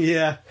mother,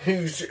 Yeah.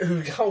 who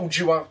holds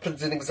you up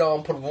as an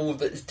example of all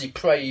that is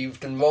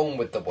depraved and wrong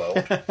with the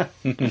world.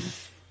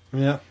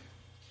 Yeah.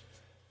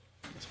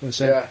 I suppose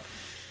so. Yeah.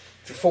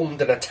 She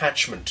formed an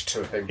attachment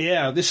to him.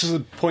 Yeah, this is the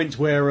point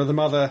where the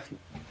mother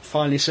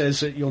finally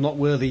says that you're not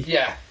worthy.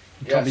 Yeah.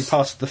 You can't be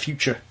part of the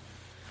future.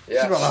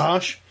 Yes. It's rather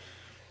harsh.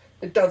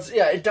 It does.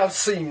 Yeah, it does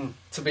seem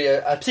to be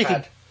a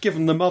Particularly tad.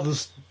 given the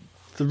mother's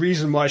the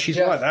reason why she's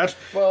Yeah. like that.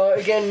 Well,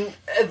 again,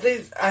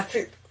 I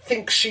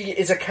think she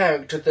is a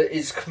character that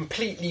is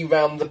completely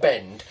round the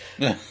bend,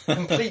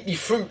 completely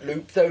Fruit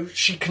Loop, though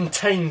she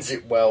contains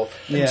it well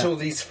until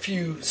these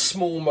few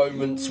small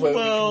moments where we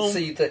can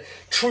see the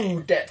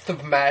true depth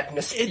of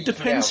madness. It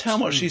depends how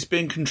much she's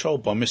being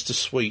controlled by Mr.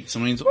 Sweets.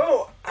 I mean,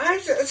 Well,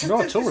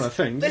 Not at all, I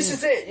think. This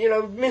is it.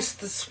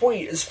 Mr.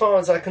 Sweet, as far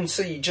as I can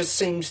see, just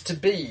seems to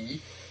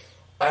be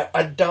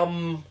a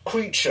dumb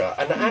creature,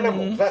 an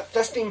animal.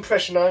 That's the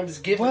impression I was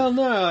given. Well,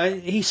 no,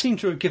 he seemed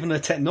to have given her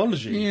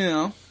technology.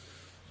 yeah.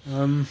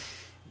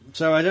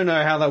 So I don't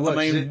know how that works.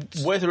 I mean,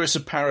 whether it's a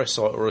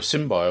parasite or a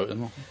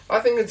symbiote. I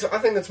think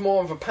it's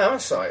more of a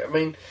parasite. I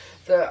mean,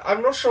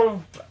 I'm not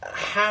sure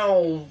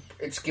how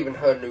it's given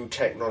her new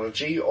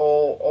technology,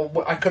 or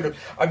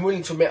I'm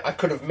willing to admit I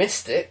could have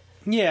missed it.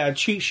 Yeah,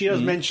 she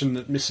does mention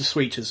that Mr.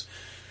 Sweet has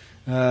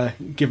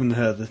given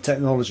her the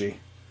technology.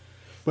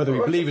 Whether we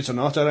believe it or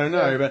not, I don't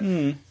know.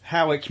 But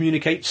how it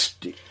communicates,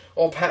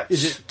 Or perhaps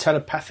is it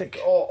telepathic?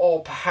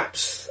 or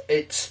perhaps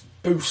it's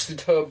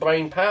boosted her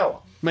brain power.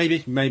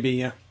 Maybe,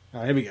 yeah.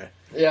 Oh, here we go.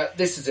 Yeah,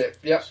 this is it.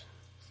 Yeah,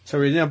 So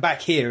we're now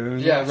back here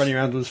and Yes. not running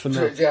around with us for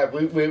now. yeah.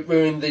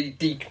 We're in the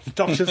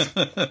Doctors,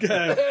 sorry,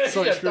 Yeah,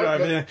 screw don't over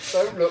look, here.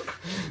 don't look.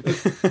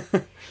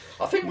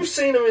 I think we've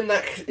seen her in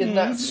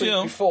that suit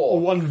yeah. before. Or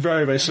one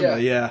very, very similar,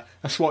 Yeah. yeah.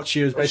 That's what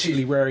she was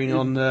basically wearing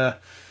on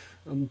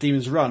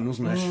Demon's Run,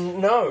 wasn't it?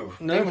 No,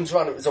 Demon's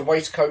Run. It was a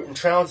waistcoat and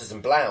trousers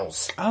and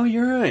blouse. Oh,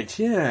 you're right.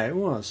 Yeah, it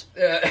was.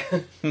 Yeah,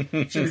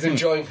 she was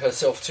enjoying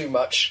herself too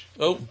much.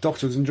 Oh,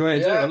 Doctor was enjoying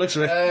it, Yeah, too. It looks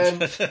of it.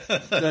 and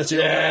That's it.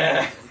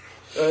 yeah,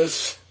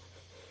 This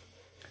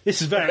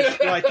is very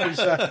much like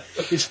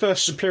his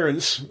first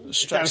appearance.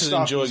 Strax is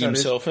down enjoying Stark's, that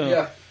is. himself.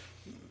 yeah,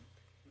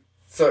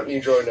 certainly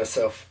enjoying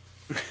herself,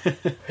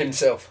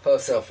 himself,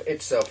 herself,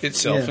 itself.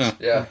 Itself, Yes.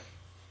 yeah.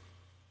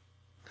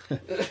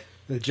 Yeah,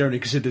 They're generally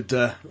considered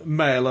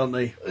male, aren't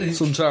they?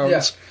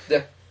 Sometimes.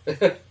 yeah.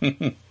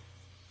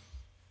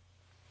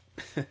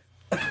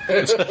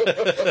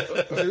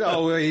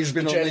 Oh, he's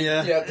been on Jelly,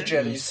 the... the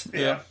jellies.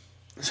 Yeah.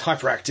 He's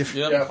hyperactive,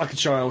 Yeah. like a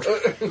child.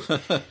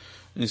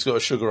 He's got a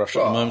sugar rush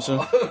at the moment,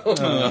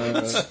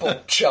 so.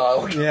 Sport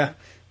child. Yeah.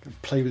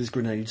 Play with his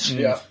grenades.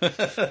 Yeah.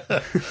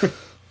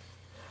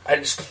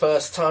 And it's the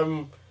first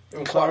time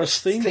in Clara's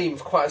theme?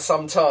 for quite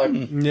some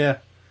time. Yeah.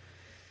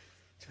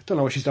 I don't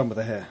know what she's done with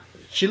her hair.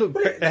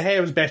 Her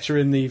hair was better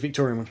in the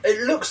Victorian one.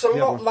 It looks a The other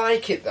lot one.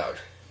 like it though.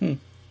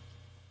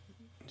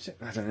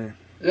 I don't know.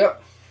 Yeah.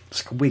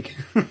 It's like a wig.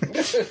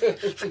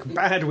 It's like a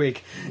bad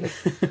wig.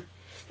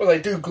 Well, they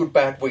do good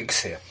bad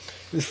wigs here.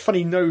 There's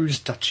funny nose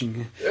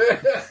touching.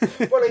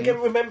 Well, again,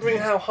 remembering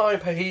how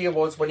hyper he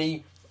was when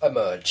he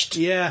emerged.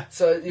 Yeah.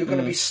 So you're going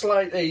to be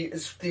slightly,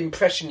 it's the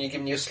impression you're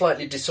giving, you're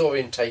slightly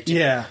disorientated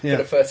Yeah, for yeah.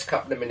 the first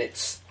couple of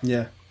minutes.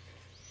 Yeah.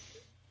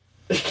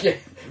 Yeah,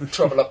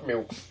 trouble up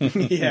milk.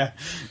 Yeah.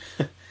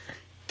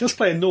 Does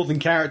play a northern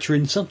character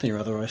in something or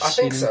other. I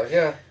think so,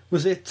 yeah.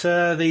 Was it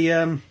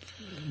the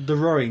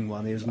rowing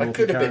one? He was a I northern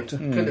could have character.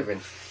 been. Could have been.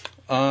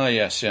 Ah,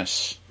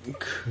 yes.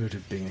 Could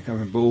have been. I can't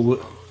remember. All.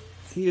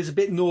 He was a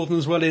bit northern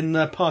as well in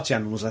Party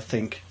Animals, I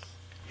think.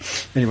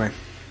 Anyway,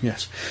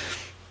 yes.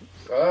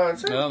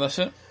 No, that's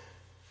it.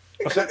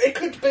 It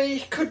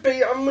could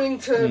be. I'm willing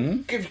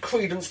to give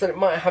credence that it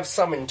might have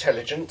some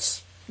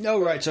intelligence. Oh,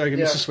 right, sorry,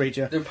 Mr. Sweet,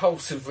 yeah. The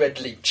repulsive red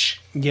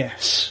leech.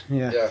 Yes,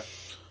 yeah. Yeah.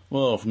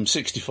 Well, from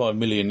 65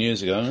 million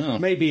years ago, yeah.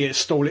 Maybe it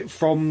stole it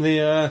from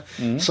the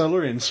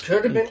Solarians.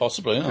 Could have been.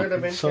 Possibly, yeah. Could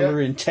have been.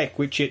 Solarian tech,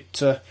 which it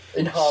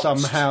Enhanced.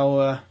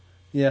 somehow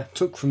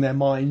took from their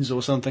minds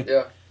or something.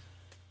 Yeah.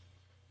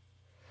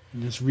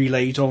 And just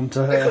relayed on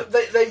to her.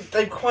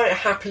 They quite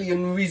happily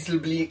and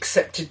reasonably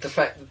accepted the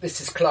fact that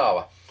this is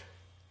Clara.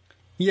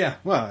 Yeah,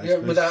 well, I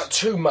suppose Without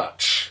too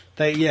much.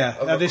 of a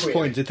at this query.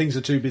 point, things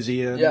are too busy.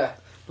 Yeah.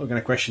 Not going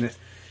to question it.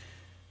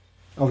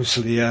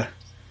 Obviously,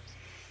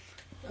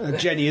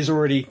 Jenny has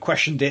already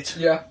questioned it,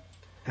 Yeah.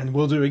 and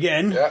will do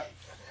again, Yeah.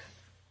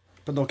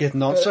 but not get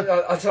an answer.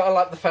 I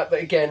like the fact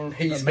that again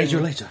he's Major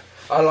been- later.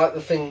 I like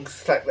the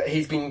fact that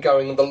he's been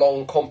going the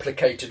long,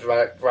 complicated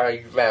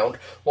round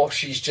while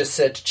she's just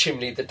said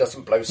chimney that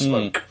doesn't blow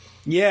smoke.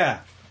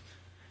 Yeah.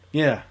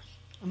 Yeah.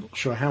 I'm not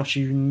sure how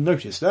she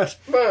noticed that.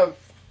 Well,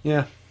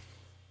 Yeah.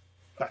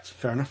 That's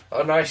fair enough.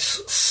 a nice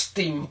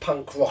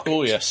steampunk rocket.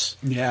 Oh, yes.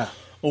 Yeah.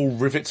 All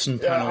rivets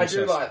and Yeah, panels. I do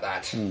yes. like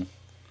that.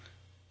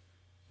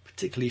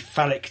 Particularly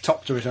phallic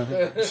top to it, I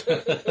think.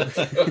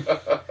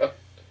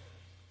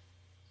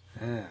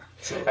 Yeah.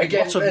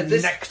 Again, Lots of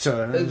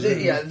nectar.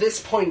 At this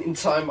point in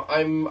time,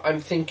 I'm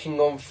thinking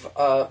of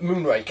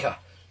Moonraker.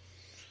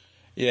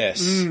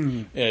 Yes.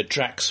 Yeah,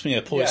 Drax,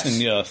 poisoning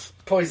the earth.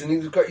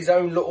 Poisoning. He's got his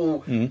own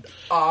little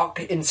arc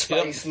in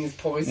space and he's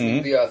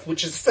poisoning the earth,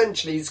 which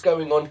essentially is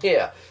going on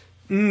here.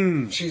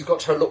 She's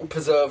got her little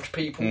preserved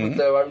people with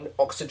their own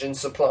oxygen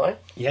supply.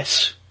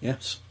 Yes.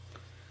 Yes.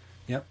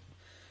 Yep.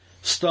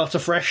 Start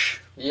afresh.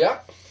 Yeah.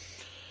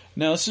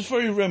 Now, this is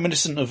very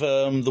reminiscent of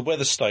the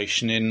weather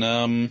station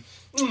in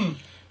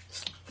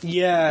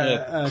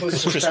Yeah.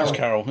 Christmas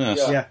Carol. Yes.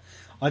 Yeah. Yeah.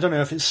 I don't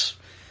know if it's...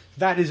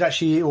 That is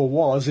actually, or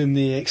was, in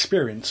the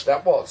experience.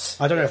 That was.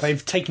 I don't know if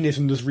they've taken it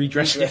and just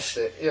redressed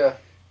it. Yeah.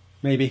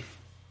 Maybe.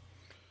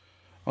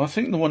 I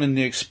think the one in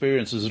the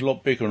experience is a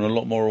lot bigger and a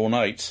lot more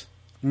ornate.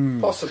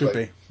 Possibly. Could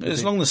be.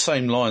 It's along the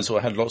same lines, so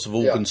I had lots of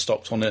organ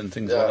stops on it and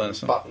things like that.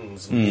 So.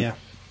 Buttons. And Yeah.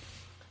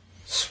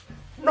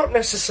 Not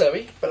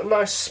necessary, but a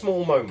nice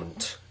small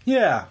moment.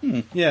 Yeah.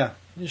 Yeah.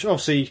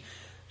 Obviously,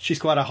 she's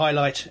quite a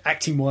highlight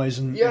acting-wise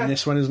in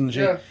this one, isn't she?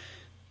 Yeah.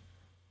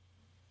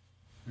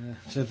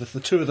 So the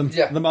two of them,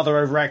 Yeah. the mother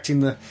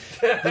overacting, the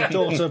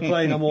daughter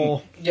playing a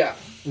more Yeah.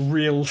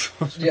 real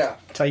sort of Yeah.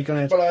 take on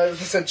it. Well,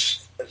 as I said,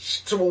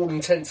 to all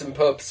intents and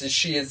purposes,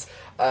 she is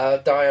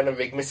Diana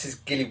Rigg, Mrs.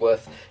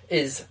 Gillyworth,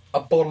 is a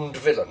Bond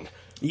villain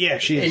Yeah,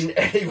 she is. in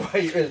any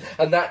way,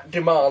 and that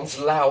demands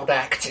loud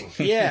acting.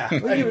 Yeah.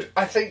 And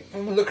I think,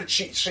 look at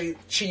she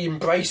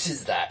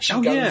embraces that. She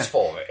Oh, goes yeah.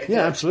 for it.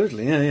 Yeah,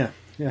 absolutely.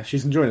 Yeah,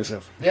 she's enjoying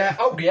herself. Yeah.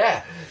 Oh,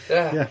 yeah.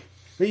 Yeah. Yeah.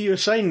 But you were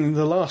saying in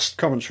the last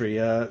commentary,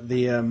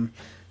 the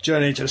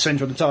Journey to the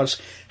Centre of the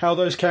TARDIS, how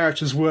those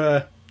characters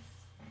were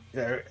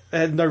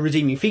had no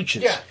redeeming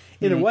features. Yeah.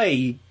 In a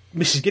way,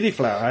 Mrs.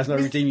 Gillyflower has no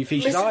redeeming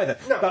features either.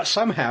 No. But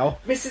somehow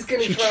Mrs.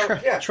 she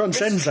Gillyflower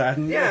transcends that.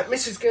 And,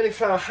 Mrs.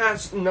 Gillyflower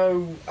has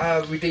no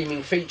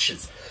redeeming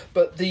features,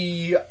 but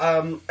the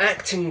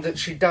acting that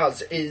she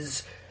does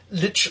is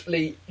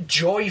literally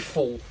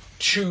joyful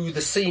to the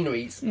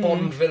sceneries.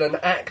 Bond villain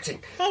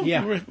acting. Oh,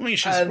 Yeah. I mean,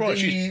 she's And right.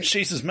 the-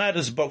 She's as mad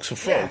as a box of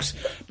frogs,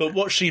 but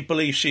what she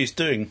believes she's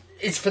doing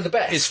It's for the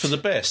best. is for the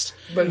best.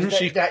 But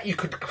She- that you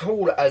could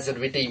call it as a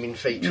redeeming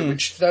feature,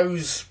 which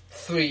those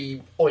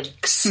three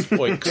oiks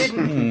Oiks.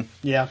 didn't.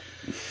 Yeah.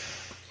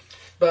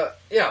 But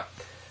yeah,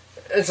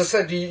 as I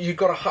said, you've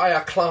got a higher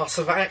class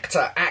of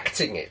actor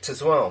acting it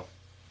as well.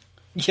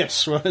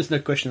 Yes, well, there's no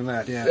question of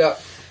that, yeah. Yeah.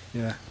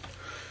 Yeah.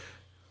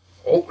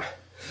 Oh,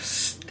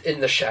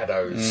 in the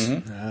shadows.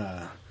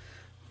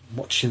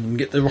 Watching them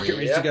get the rocket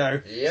ready to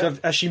go. Yeah. So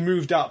as she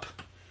moved up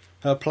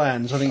her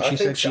plans, I think she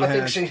said she I had...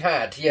 think she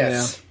had.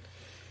 Yes.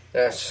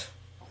 Yes.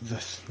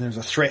 There's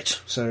a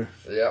threat, so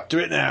Yeah. do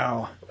it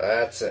now.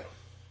 That's it.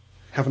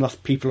 Have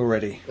enough people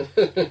already.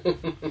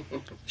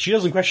 She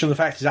doesn't question the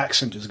fact his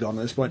accent is gone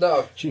at this point.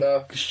 No, She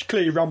no.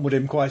 clearly rumbled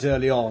him quite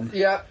early on.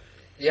 Yeah.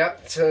 Yeah.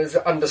 So it's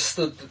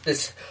understood that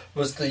this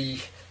was the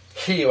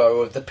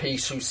hero of the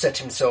piece who set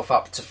himself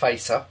up to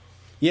face her.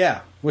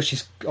 Yeah, well,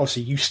 she's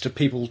obviously used to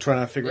people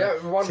trying to figure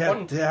out.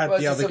 They had well,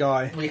 the other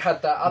guy. We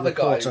had that other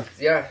reporter. guy.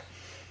 Yeah.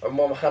 And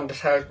one wonders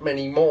how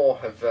many more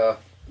have.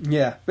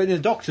 Yeah, but in the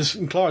Doctor's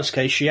and Clara's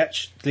case, she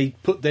actually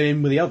put them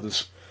in with the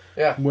others.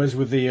 Yeah. Whereas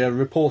with the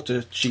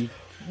reporter, she...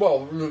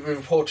 Well, the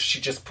reporter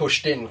she just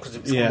pushed in because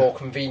it was Yeah. more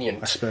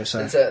convenient. I suppose so.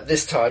 And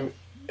this time,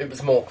 it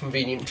was more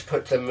convenient to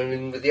put them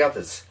in with the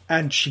others.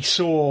 And she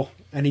saw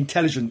an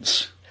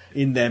intelligence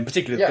in them,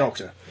 particularly Yeah. the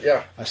Doctor.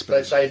 Yeah. I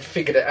suppose. They'd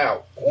figured it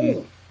out.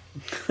 Ooh.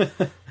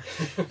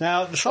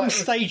 Now, some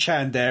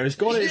stagehand there has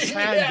got his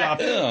hand Yeah. up,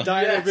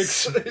 Diana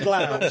Yes. Rigg's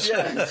blouse.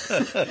 Yeah.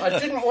 I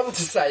didn't want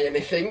to say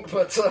anything,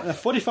 but...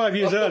 45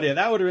 years earlier,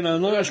 that would have been a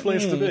nice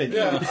place to be.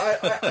 yeah, I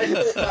thought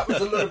that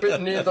was a little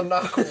bit near the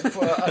knuckle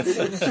for a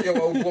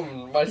 70-year-old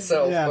woman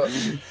myself.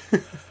 Yeah.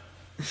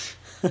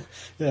 But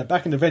Yeah,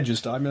 back in Avengers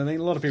time, I think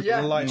a lot of people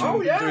yeah. would like to Oh,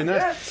 be yeah, doing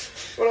that.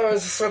 yeah. Well,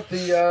 as I said,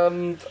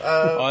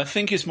 the... I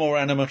think it's more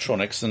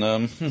animatronics than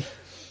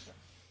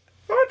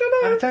I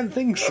don't know. I don't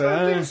think so. I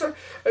don't think so.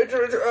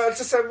 As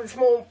I said, it's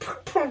more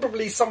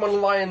probably someone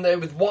lying there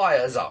with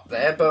wires up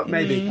there, but...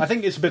 Maybe. I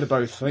think it's a bit of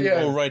both. I think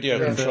Yeah. or radio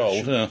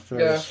controlled, yeah.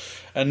 Yeah.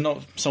 And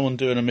not someone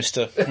doing a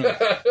Mister.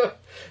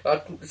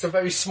 It's a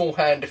very small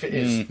hand if it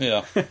is.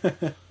 Yeah.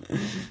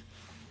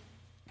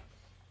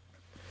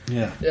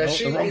 Yeah. Yeah, Oh,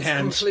 she the wrong is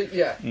hands. completely...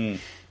 Yeah.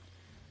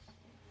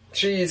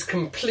 She is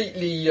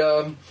completely...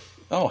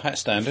 Oh, hat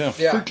stand, yeah.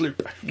 yeah. Fruit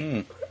Loop.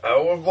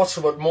 Oh, what's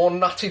the word? More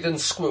nutty than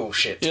squirrel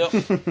shit. Yep.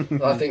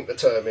 I think the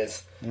term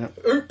is. Yeah.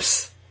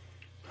 Oops.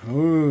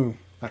 Ooh,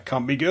 that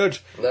can't be good.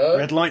 No.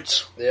 Red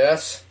lights.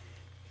 Yes.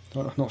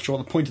 I'm not sure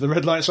what the point of the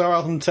red lights are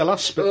other than tell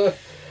us, but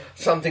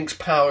Something's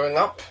powering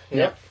up.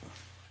 Yep.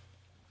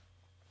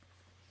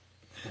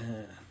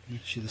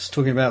 She's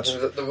talking about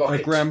the her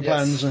rocket. grand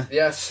plans.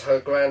 Yes, her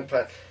grand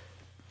plan.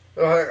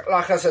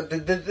 Like I said,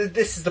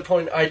 this is the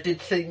point. I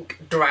did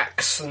think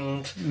Drax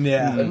and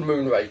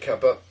Moonraker,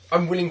 but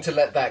I'm willing to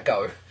let that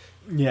go.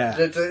 Yeah.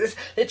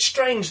 It's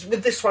strange.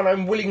 With this one,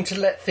 I'm willing to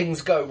let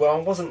things go. Well, I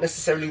wasn't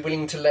necessarily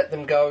willing to let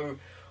them go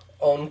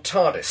on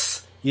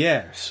TARDIS.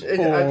 Yes.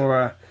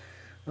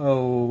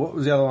 What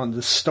was the other one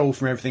that stole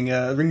from everything?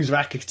 Rings of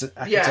Akaten.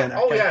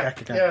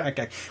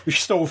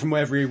 Which stole from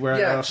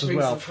everywhere else as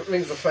well.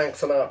 Rings of Frank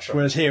Sinatra.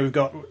 Whereas here we've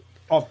got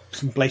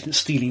some blatant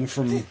stealing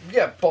from...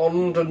 Yeah,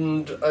 Bond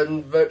and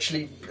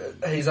virtually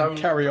his own...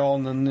 Carry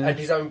On and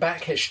his own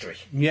back history.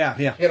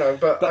 Yeah. You know,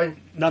 but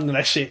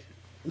nonetheless,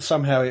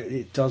 somehow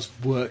it does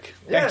work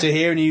better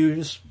here, and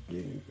you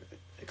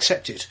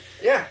accept it.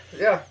 Yeah.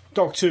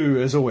 Doctor Who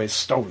has always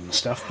stolen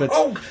stuff, but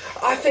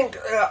I think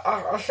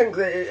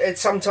that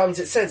sometimes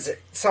it says that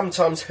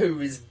sometimes Who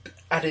is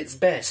at its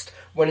best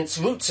when its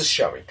roots are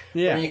showing.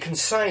 Yeah, when you can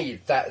say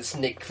that's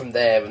nicked from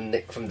there and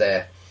nicked from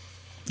there.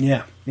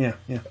 Yeah.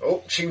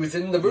 Oh, she was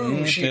in the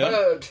room. She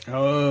heard.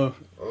 Oh,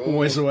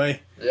 always the way.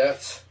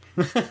 Yes.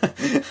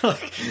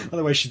 Like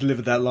the way she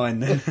delivered that line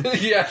then.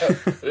 Yeah.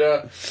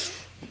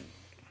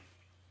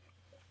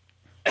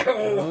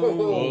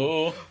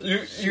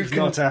 She's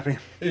not happy.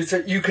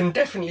 You can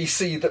definitely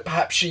see that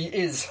perhaps she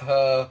is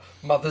her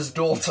mother's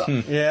daughter.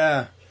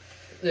 Yeah.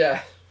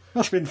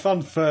 Must have been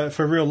fun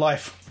for real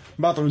life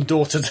mother and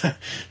daughter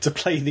to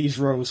play these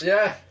roles.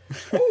 Yeah.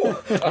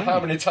 How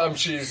many times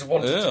she's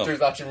wanted to do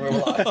that in real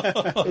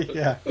life.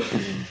 Yeah.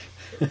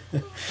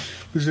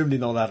 Presumably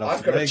not that often.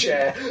 I've got a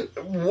chair.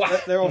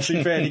 They're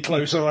obviously fairly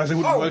close, otherwise they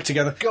wouldn't work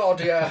together. God,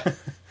 yeah.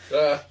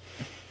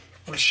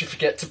 Would she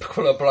forget to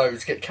pull her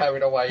blows, get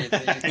carried away in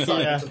the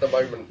excitement of the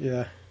moment?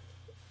 Yeah.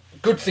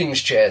 Good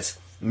things, chairs.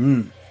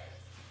 Good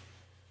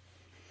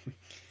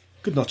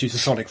not use a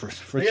Sonic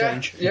for a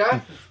change.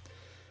 Yeah.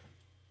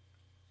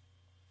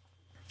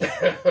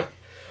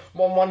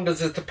 One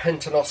wonders if the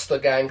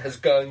Pentanoster gang has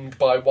gained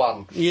by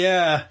one.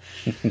 Yeah.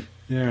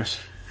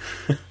 Yes.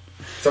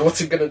 So what's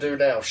he going to do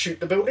now? Shoot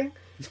the building?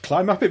 Just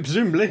climb up it,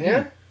 presumably.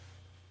 Yeah.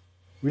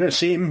 We don't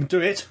see him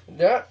do it.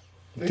 Yeah.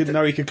 Didn't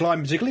know he could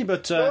climb particularly,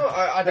 but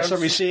I don't next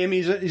time we see him,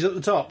 he's at the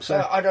top.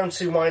 So I don't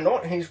see why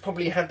not. He's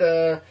probably had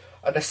an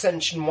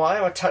ascension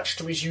wire attached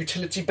to his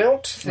utility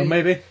belt.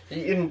 Maybe.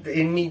 He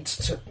needs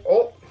to...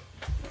 Oh!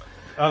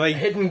 Are they...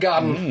 Hidden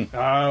gun.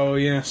 Oh,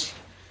 yes.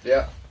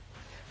 Yeah.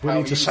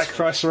 Willing to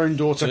sacrifice her own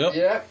daughter. Yep.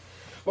 Yeah.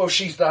 Well,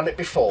 she's done it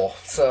before,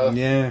 so...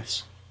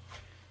 Yes.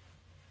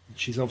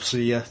 She's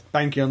obviously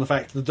banking on the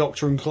fact that the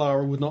Doctor and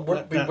Clara would not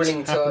Wouldn't be let that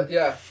willing happen.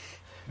 to...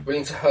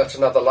 Willing to hurt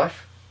another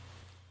life.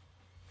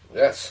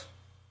 Yes.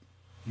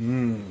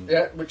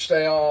 Yeah, which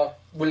they are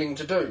willing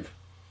to do.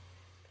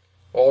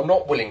 Or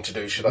not willing to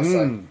do, should I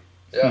say.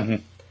 Yeah. Mm-hmm.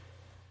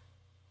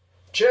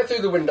 Chair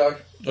through the window.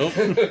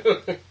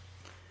 Oh.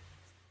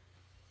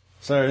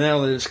 So now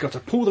they've got to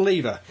pull the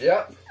lever.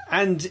 Yeah.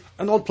 And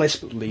an odd place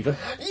to put the lever.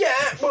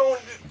 Yeah, well,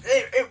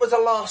 it was a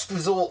last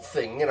resort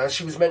thing. You know,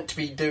 she was meant to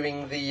be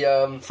doing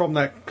the... from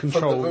that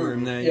control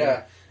room there.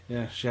 Yeah.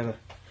 Yeah, she had a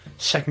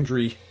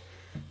secondary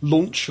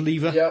launch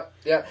lever.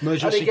 Yeah.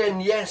 Emergency. And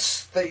again,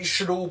 yes, they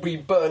should all be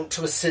burnt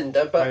to a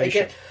cinder, but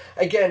Very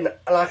again,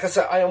 like I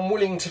said, I am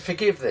willing to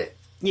forgive it.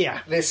 Yeah.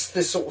 This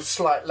sort of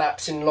slight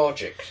lapse in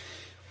logic.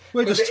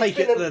 We'll just take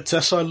it that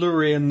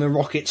Siluri and the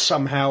rocket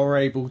somehow are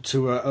able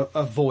to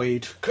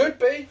avoid could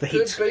be the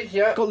heat. Could be,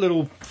 yeah. Got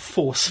little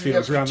force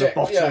fields around the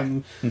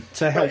bottom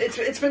to help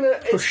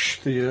push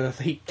the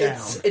heat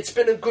down. It's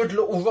been a good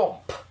little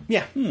romp.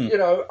 Yeah. You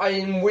know, I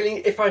am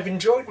willing, if I've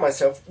enjoyed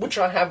myself, which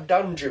I have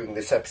done during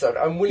this episode,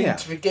 I'm willing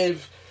to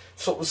forgive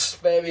sort of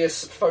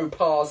various faux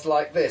pas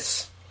like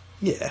this.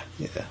 Yeah.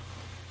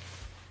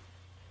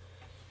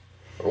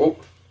 Oh.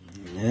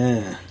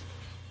 Yeah.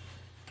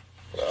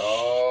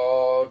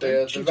 Oh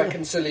dear, the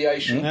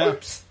reconciliation. Yeah.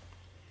 Oops.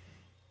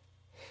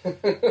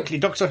 Quickly,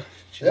 Doctor.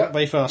 She's not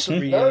very fast.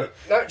 No,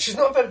 she's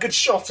not a very good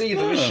shot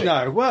either, is she?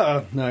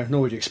 No,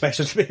 nor would you expect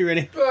her to be,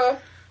 really.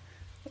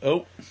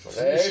 Oh.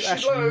 It's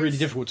actually really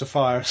difficult to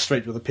fire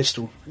straight with a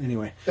pistol,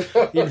 anyway.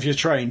 Even if you're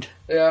trained.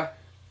 Yeah.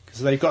 Because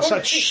they've got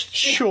such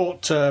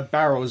short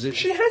barrels.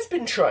 She has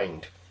been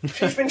trained.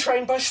 She's been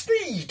trained by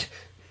Steed.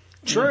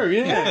 True,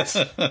 yes.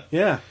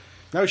 Yeah.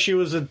 No, she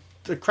was a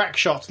crack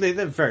shot.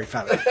 They're very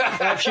valid.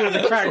 She was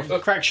a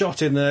crack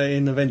shot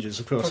in Avengers,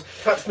 of course.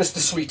 Perhaps Mr.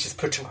 Sweet is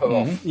putting her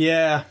off.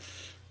 Yeah.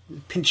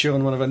 Pinch her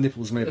on one of her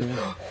nipples, maybe.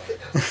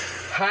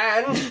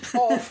 Hand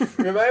off,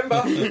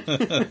 remember?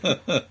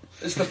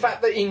 It's the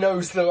fact that he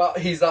knows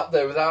he's up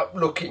there without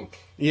looking.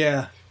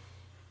 Yeah.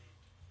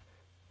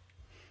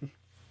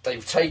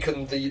 They've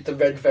taken the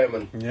red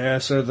vermin. Yeah,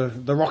 so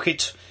the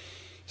rocket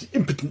is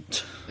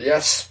impotent.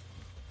 Yes.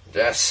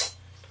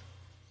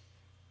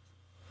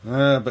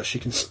 But she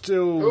can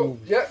still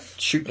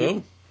shoot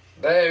people.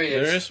 There he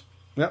is. There he is.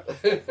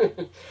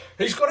 Yep.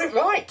 He's got it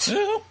right.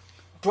 Yeah.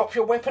 Drop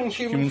your weapon,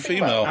 human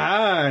female.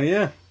 Ah,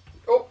 yeah.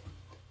 Oh.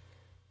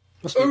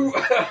 Ooh.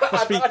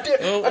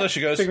 Oh, there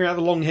she goes. Figuring out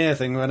the long hair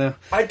thing right now.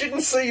 I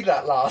didn't see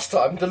that last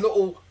time. The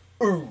little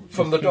ooh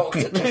from the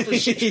Doctor.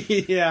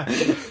 Yeah.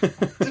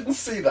 Didn't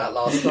see that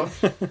last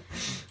time.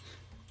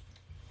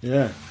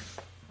 Yeah.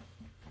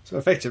 So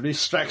effectively,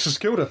 Strax has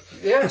killed her.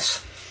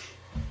 Yes.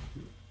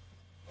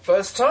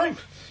 First time.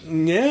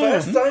 Yeah.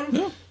 First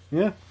time.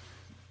 Yeah.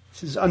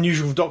 This is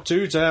unusual for Doctor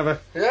Who to have a...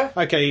 Yeah.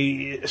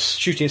 Okay,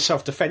 shooting in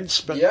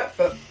self-defence, but... Yeah,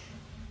 but...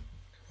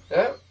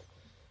 Yeah.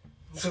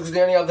 This was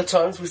the only other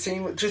times we've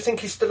seen... Do you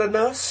think he's still a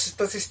nurse?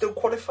 Does he still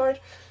qualified?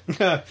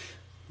 I'm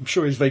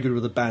sure he's very good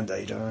with a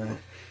Band-Aid. No,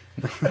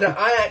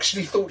 I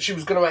actually thought she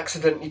was going to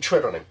accidentally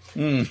tread on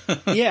him.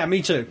 Yeah,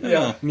 me too.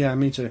 Yeah,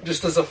 me too.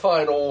 Just as a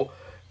final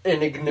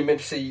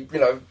enigmacy,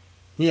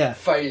 Yeah.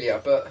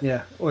 failure, but...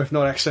 Yeah, or if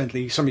not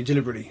accidentally, somebody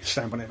deliberately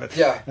stamp on it. But,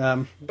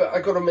 Yeah. But I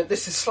got to admit,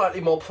 this is slightly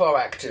more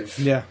proactive.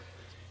 Yeah.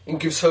 And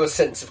gives her a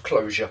sense of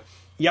closure.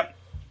 Yep.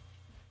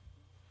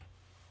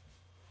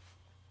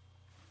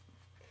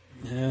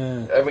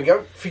 Yeah. There we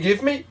go.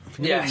 Forgive me?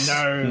 Yes.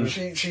 No.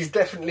 She's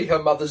definitely her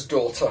mother's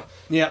daughter.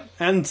 Yeah,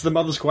 and the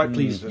mother's quite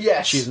pleased that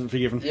Yes. she isn't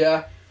forgiven.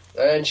 Yeah.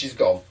 And she's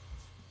gone.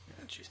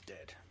 And she's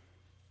dead.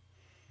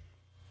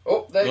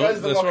 Oh, there Oh,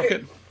 goes the there's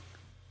rocket.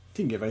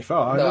 Didn't get very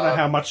far. I No. don't know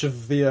how much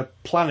of the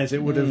planet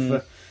it would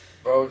have...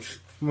 Well,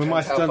 we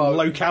might have how done far-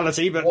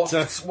 locality, but...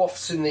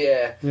 wafts in the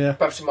air. Yeah.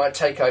 Perhaps it might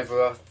take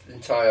over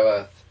entire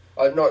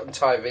Earth. Not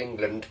entire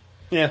England.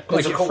 yeah, Because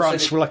like of in course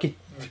France, it- we're lucky.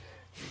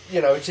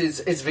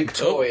 It's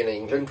Victorian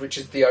England, which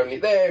is the only...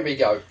 There we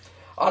go.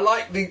 I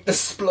like the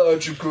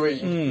splurge of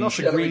green. Not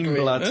for Yellowy green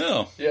blood.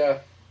 Oh. Yeah.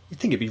 You'd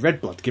think it'd be red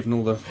blood, given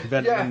all the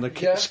venom Yeah, and the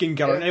yeah, skin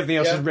colour, and yeah, everything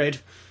else yeah. is red.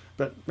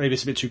 But maybe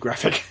it's a bit too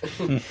graphic.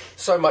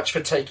 So much for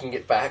taking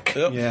it back.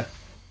 Yep. Yeah.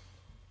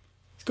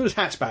 He's got his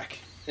hats back.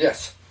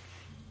 Yes.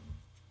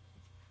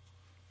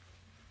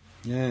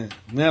 Yeah.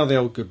 Now the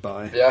old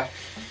goodbye. Yeah.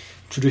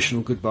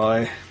 Traditional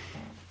goodbye.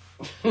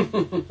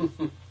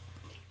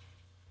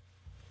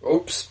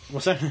 Oops.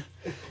 What's that?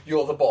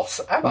 You're the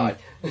boss. Am I?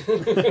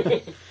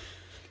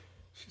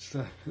 She's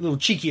a little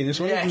cheeky in this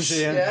one, Yes.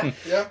 isn't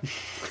she? Yeah.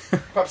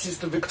 Perhaps it's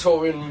the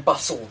Victorian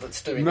bustle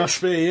that's doing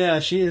Must be, yeah.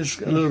 She is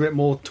a little bit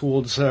more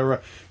towards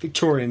her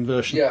Victorian it.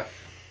 version. Yeah.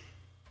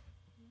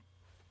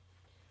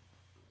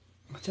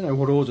 I don't know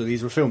what order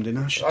these were filmed in.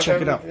 I should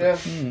check it up. Yeah.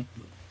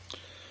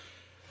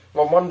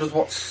 One wonders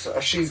what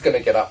she's going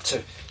to get up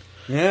to.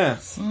 Yeah.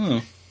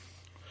 Oh.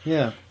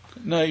 Yeah.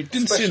 No, you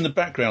didn't see in the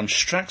background.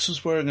 Strax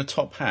was wearing a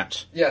top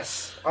hat.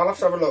 Yes. I'll have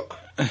to have a look.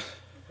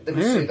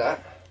 Didn't see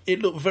that.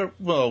 It looked very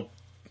well.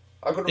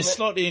 I got to It's admit,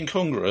 slightly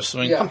incongruous.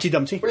 I mean, Yeah. Humpty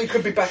Dumpty. well, he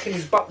could be back in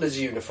his butler's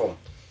uniform.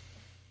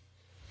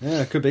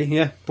 Yeah, could be,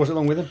 yeah. Brought it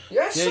along with him.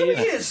 Yes, Yeah, so yeah.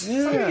 he is. So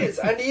Yeah. he is.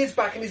 And he is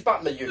back in his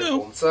butler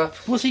uniform. So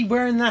Was he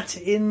wearing that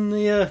in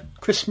the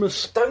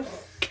Christmas don't...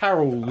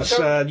 Carols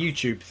I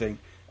YouTube thing?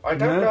 I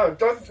don't No. know.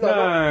 Don't...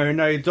 No.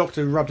 No, the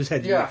doctor rubbed his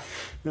head. Yeah.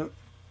 No.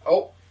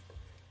 Oh,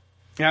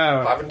 I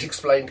Oh, haven't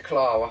explained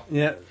Clara.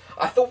 yeah.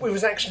 I thought we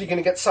was actually going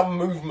to get some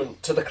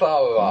movement to the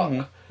Clara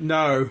arc.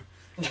 No.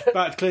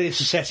 But clearly this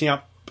is setting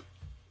up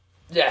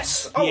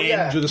Yes. the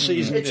end of the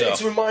season.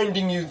 It's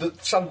reminding you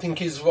that something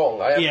is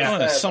wrong. I Yeah. understand oh,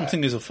 that.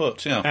 something is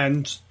afoot. Yeah.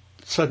 And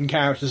certain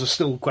characters are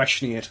still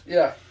questioning it.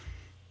 Yeah.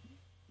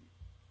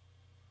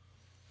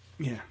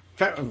 Yeah. In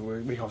fact,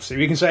 we obviously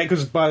we can say it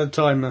because by the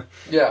time...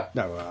 Yeah.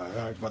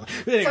 no, but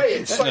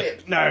anyway, Say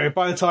it. No,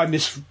 by the time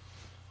this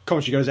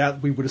commentary goes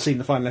out, we would have seen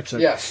the final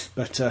episode. Yes.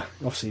 But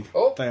obviously,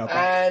 Oh, they are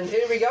back. and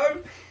here we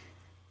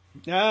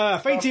go.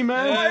 Fainting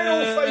Man!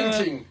 Final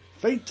fainting.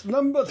 Fate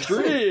number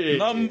 3!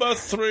 Number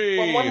 3.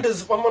 One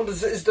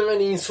wonders, is there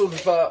any sort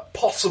of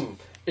possum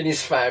in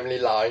his family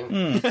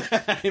line?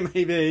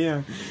 Maybe,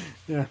 yeah.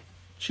 Yeah.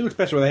 She looks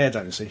better with her hair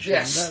done, doesn't she?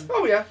 Yes.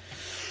 Oh, yeah.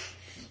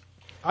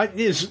 It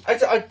is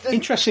I think,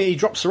 interesting he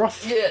drops her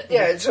off.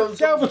 yeah. It's,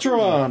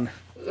 Galvatron!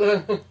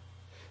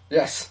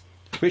 yes.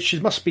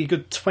 Which must be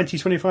good 20,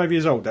 25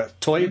 years old.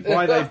 That toy,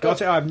 why they've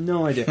got it, I have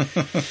no idea.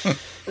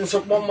 And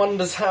so one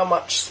wonders how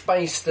much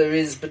space there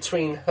is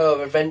between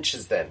her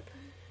adventures then.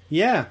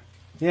 Yeah.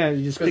 Yeah,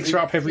 he just picks her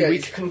up every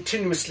He's week.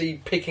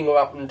 continuously picking her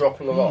up and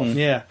dropping her off.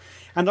 Yeah.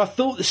 And I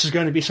thought this was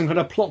going to be some kind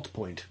of plot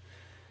point.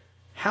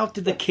 How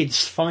did the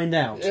kids find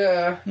out?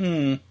 Yeah.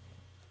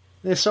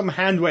 There's some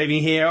hand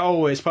waving here.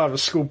 Oh, it's part of a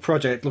school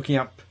project looking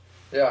up.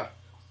 Yeah.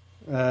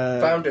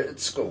 Found it at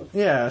school.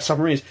 Yeah,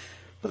 submarines.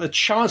 But the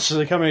chances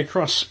of coming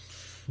across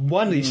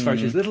one of these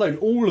photos, let alone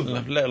all of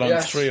them, Let alone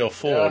Yes. 3 or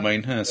 4. Yeah. I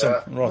mean, it's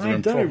rather I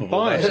improbable. don't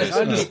buy that it. is,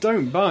 I isn't just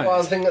don't buy Well, I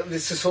it. think that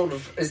this is sort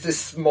of... Is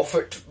this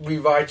Moffat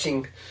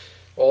rewriting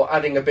or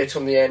adding a bit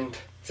on the end?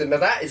 So now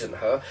that isn't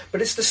her,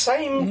 but it's the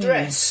same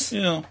dress.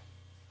 Yeah.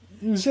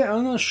 Is it?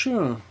 I'm not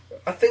sure.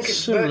 I think it's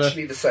Similar.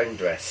 virtually the same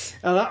dress.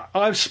 And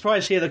I'm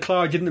surprised here that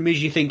Clara didn't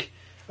immediately think,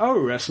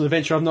 oh, that's an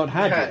adventure I've not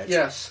had yet.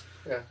 Yes.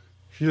 Yeah.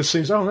 She just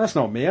thinks, oh, that's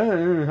not me.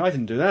 I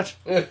didn't do that.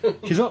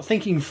 She's not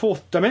thinking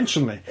fourth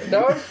dimensionally.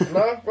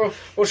 No.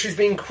 Well, she's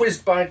being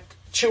quizzed by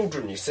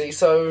children, you see,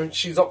 so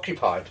she's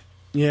occupied.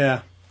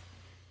 Yeah.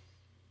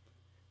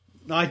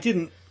 I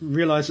didn't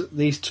realise that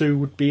these two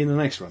would be in the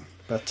next one.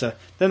 But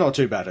they're not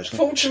too bad, actually.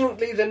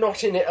 Fortunately, they're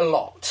not in it a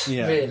lot,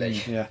 Yeah.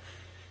 really. Yeah.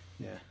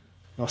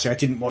 Obviously, I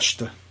didn't watch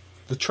the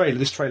the trailer.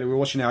 This trailer we're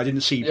watching now, I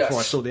didn't see before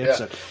I saw the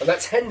episode. And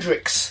that's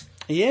Hendrix.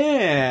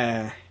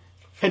 Yeah.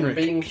 Henrik.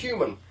 Being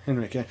human.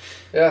 Henrik, yeah.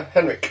 Yeah,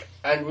 Henrik.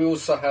 And we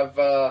also have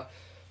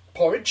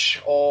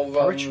Porridge of...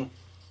 Porridge?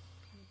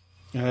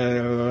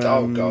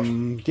 oh,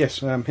 God. Yes,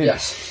 him.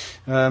 Yes.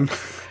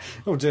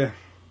 Oh, dear.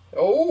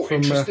 Oh,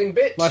 interesting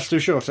bit. Life's Too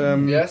Short.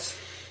 Yes.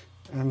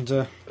 And...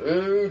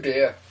 oh,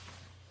 dear.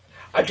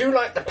 I do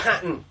like the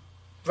pattern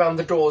around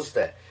the doors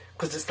there,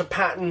 because it's the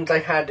pattern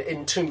they had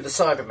in Tomb of the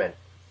Cybermen.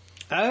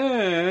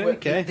 Oh,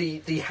 okay.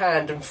 The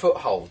hand and foot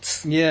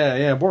holds.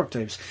 Yeah, Warwick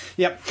Davis.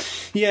 Yep.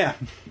 Yeah.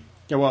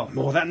 Yeah, well,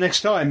 more of that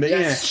next time, but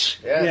Yes.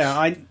 Yeah,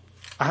 I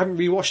haven't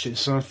rewatched it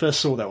since I first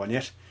saw that one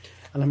yet.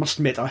 And I must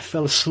admit, I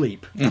fell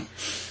asleep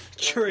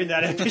during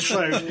that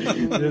episode,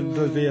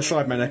 the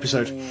Cyberman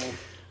episode.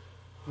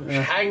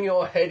 Hang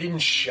your head in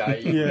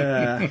shame.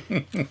 Yeah.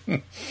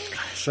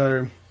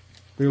 So,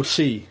 we'll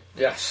see.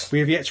 Yes. We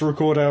have yet to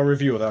record our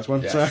review of that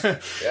one. Yes. So.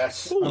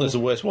 Yes. Oh, there's a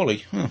Where's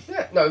Wally? Huh.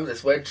 Yeah, no,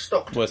 there's Where's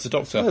Doctor. Where's the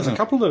Doctor? There's a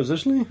couple of those,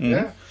 isn't there?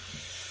 Yeah.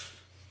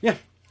 Yeah.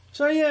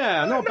 So,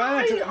 yeah, not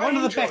bad. I One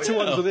of the enjoyed better it.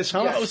 ones of this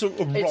half. That was a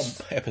romp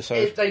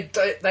episode.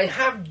 They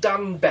have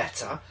done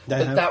better,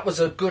 but that was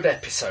a good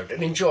episode,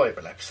 an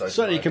enjoyable episode.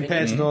 Certainly in my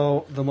compared to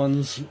opinion. the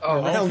ones Oh,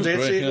 around I it,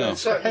 agree, yeah.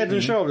 it's head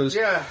and shoulders.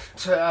 Yeah,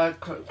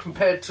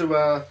 compared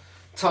to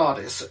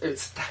TARDIS,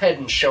 it's head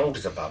and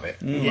shoulders above it.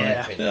 in my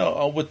Yeah. opinion. Yeah,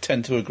 I would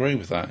tend to agree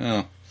with that,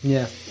 yeah.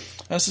 Yeah.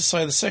 As to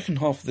say, the second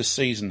half of this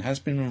season has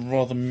been a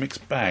rather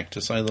mixed bag,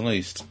 to say the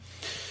least.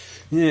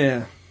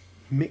 Yeah.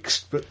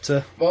 Mixed,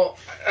 but... Well,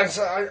 as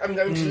I'm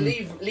going to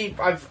leave.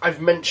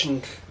 I've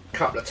mentioned a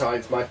couple of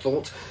times my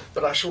thoughts,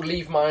 but I shall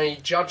leave my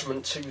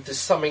judgment to the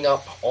summing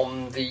up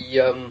on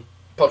the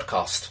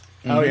podcast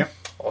Oh, yeah.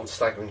 on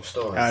Staggering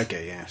Stories.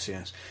 Okay,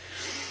 yes.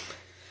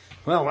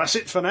 Well, that's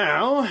it for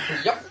now.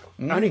 Yep.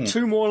 Only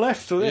two more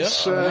left for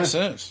this. Yeah, that's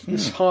it.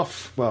 This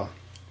half, well,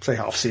 say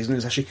half season.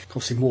 It's actually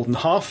obviously more than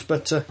half,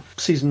 but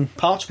season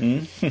part.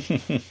 And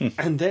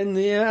then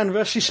the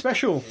anniversary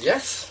special.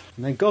 Yes.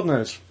 And then God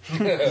knows.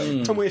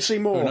 And we'll see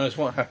more. Who knows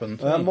what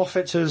happened?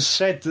 Moffat has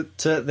said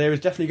that there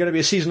is definitely going to be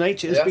a season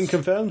 8. It has Yes. been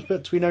confirmed,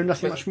 but we know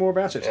nothing much more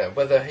about it. Yeah,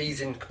 whether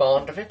he's in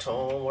command of it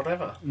or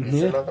whatever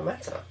is another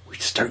matter. We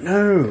just don't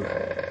know.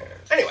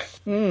 Anyway.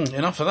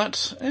 Enough of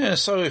that. Yeah,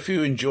 so if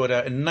you enjoyed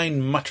our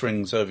inane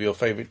mutterings over your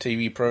favourite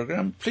TV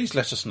programme, please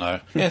let us know.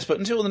 Yes, but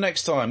until the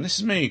next time, this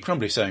is me,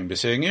 Crumbly, saying, be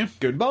seeing you.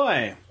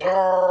 Goodbye.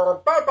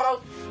 Bye-bye.